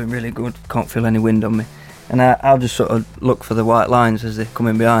 I'm doing really good, can't feel any wind on me. And I'll just sort of look for the white lines as they're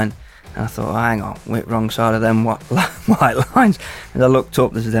coming behind. And I thought, oh, hang on, went wrong side of them white lines. As I looked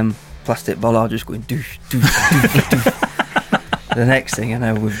up, there's them plastic bollards just going doosh, doosh, doosh, doosh. The next thing I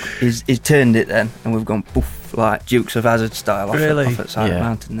know, he's turned it then, and we've gone poof, like Dukes of Hazzard style off at side of the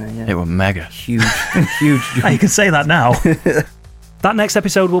mountain there. Yeah. It was mega. Huge jump. You can say that now. That next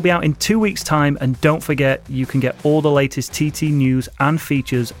episode will be out in 2 weeks' time, and don't forget you can get all the latest TT news and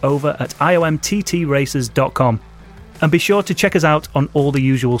features over at iomttracers.com. And be sure to check us out on all the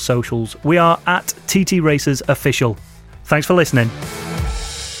usual socials. We are at TT Racers Official. Thanks for listening.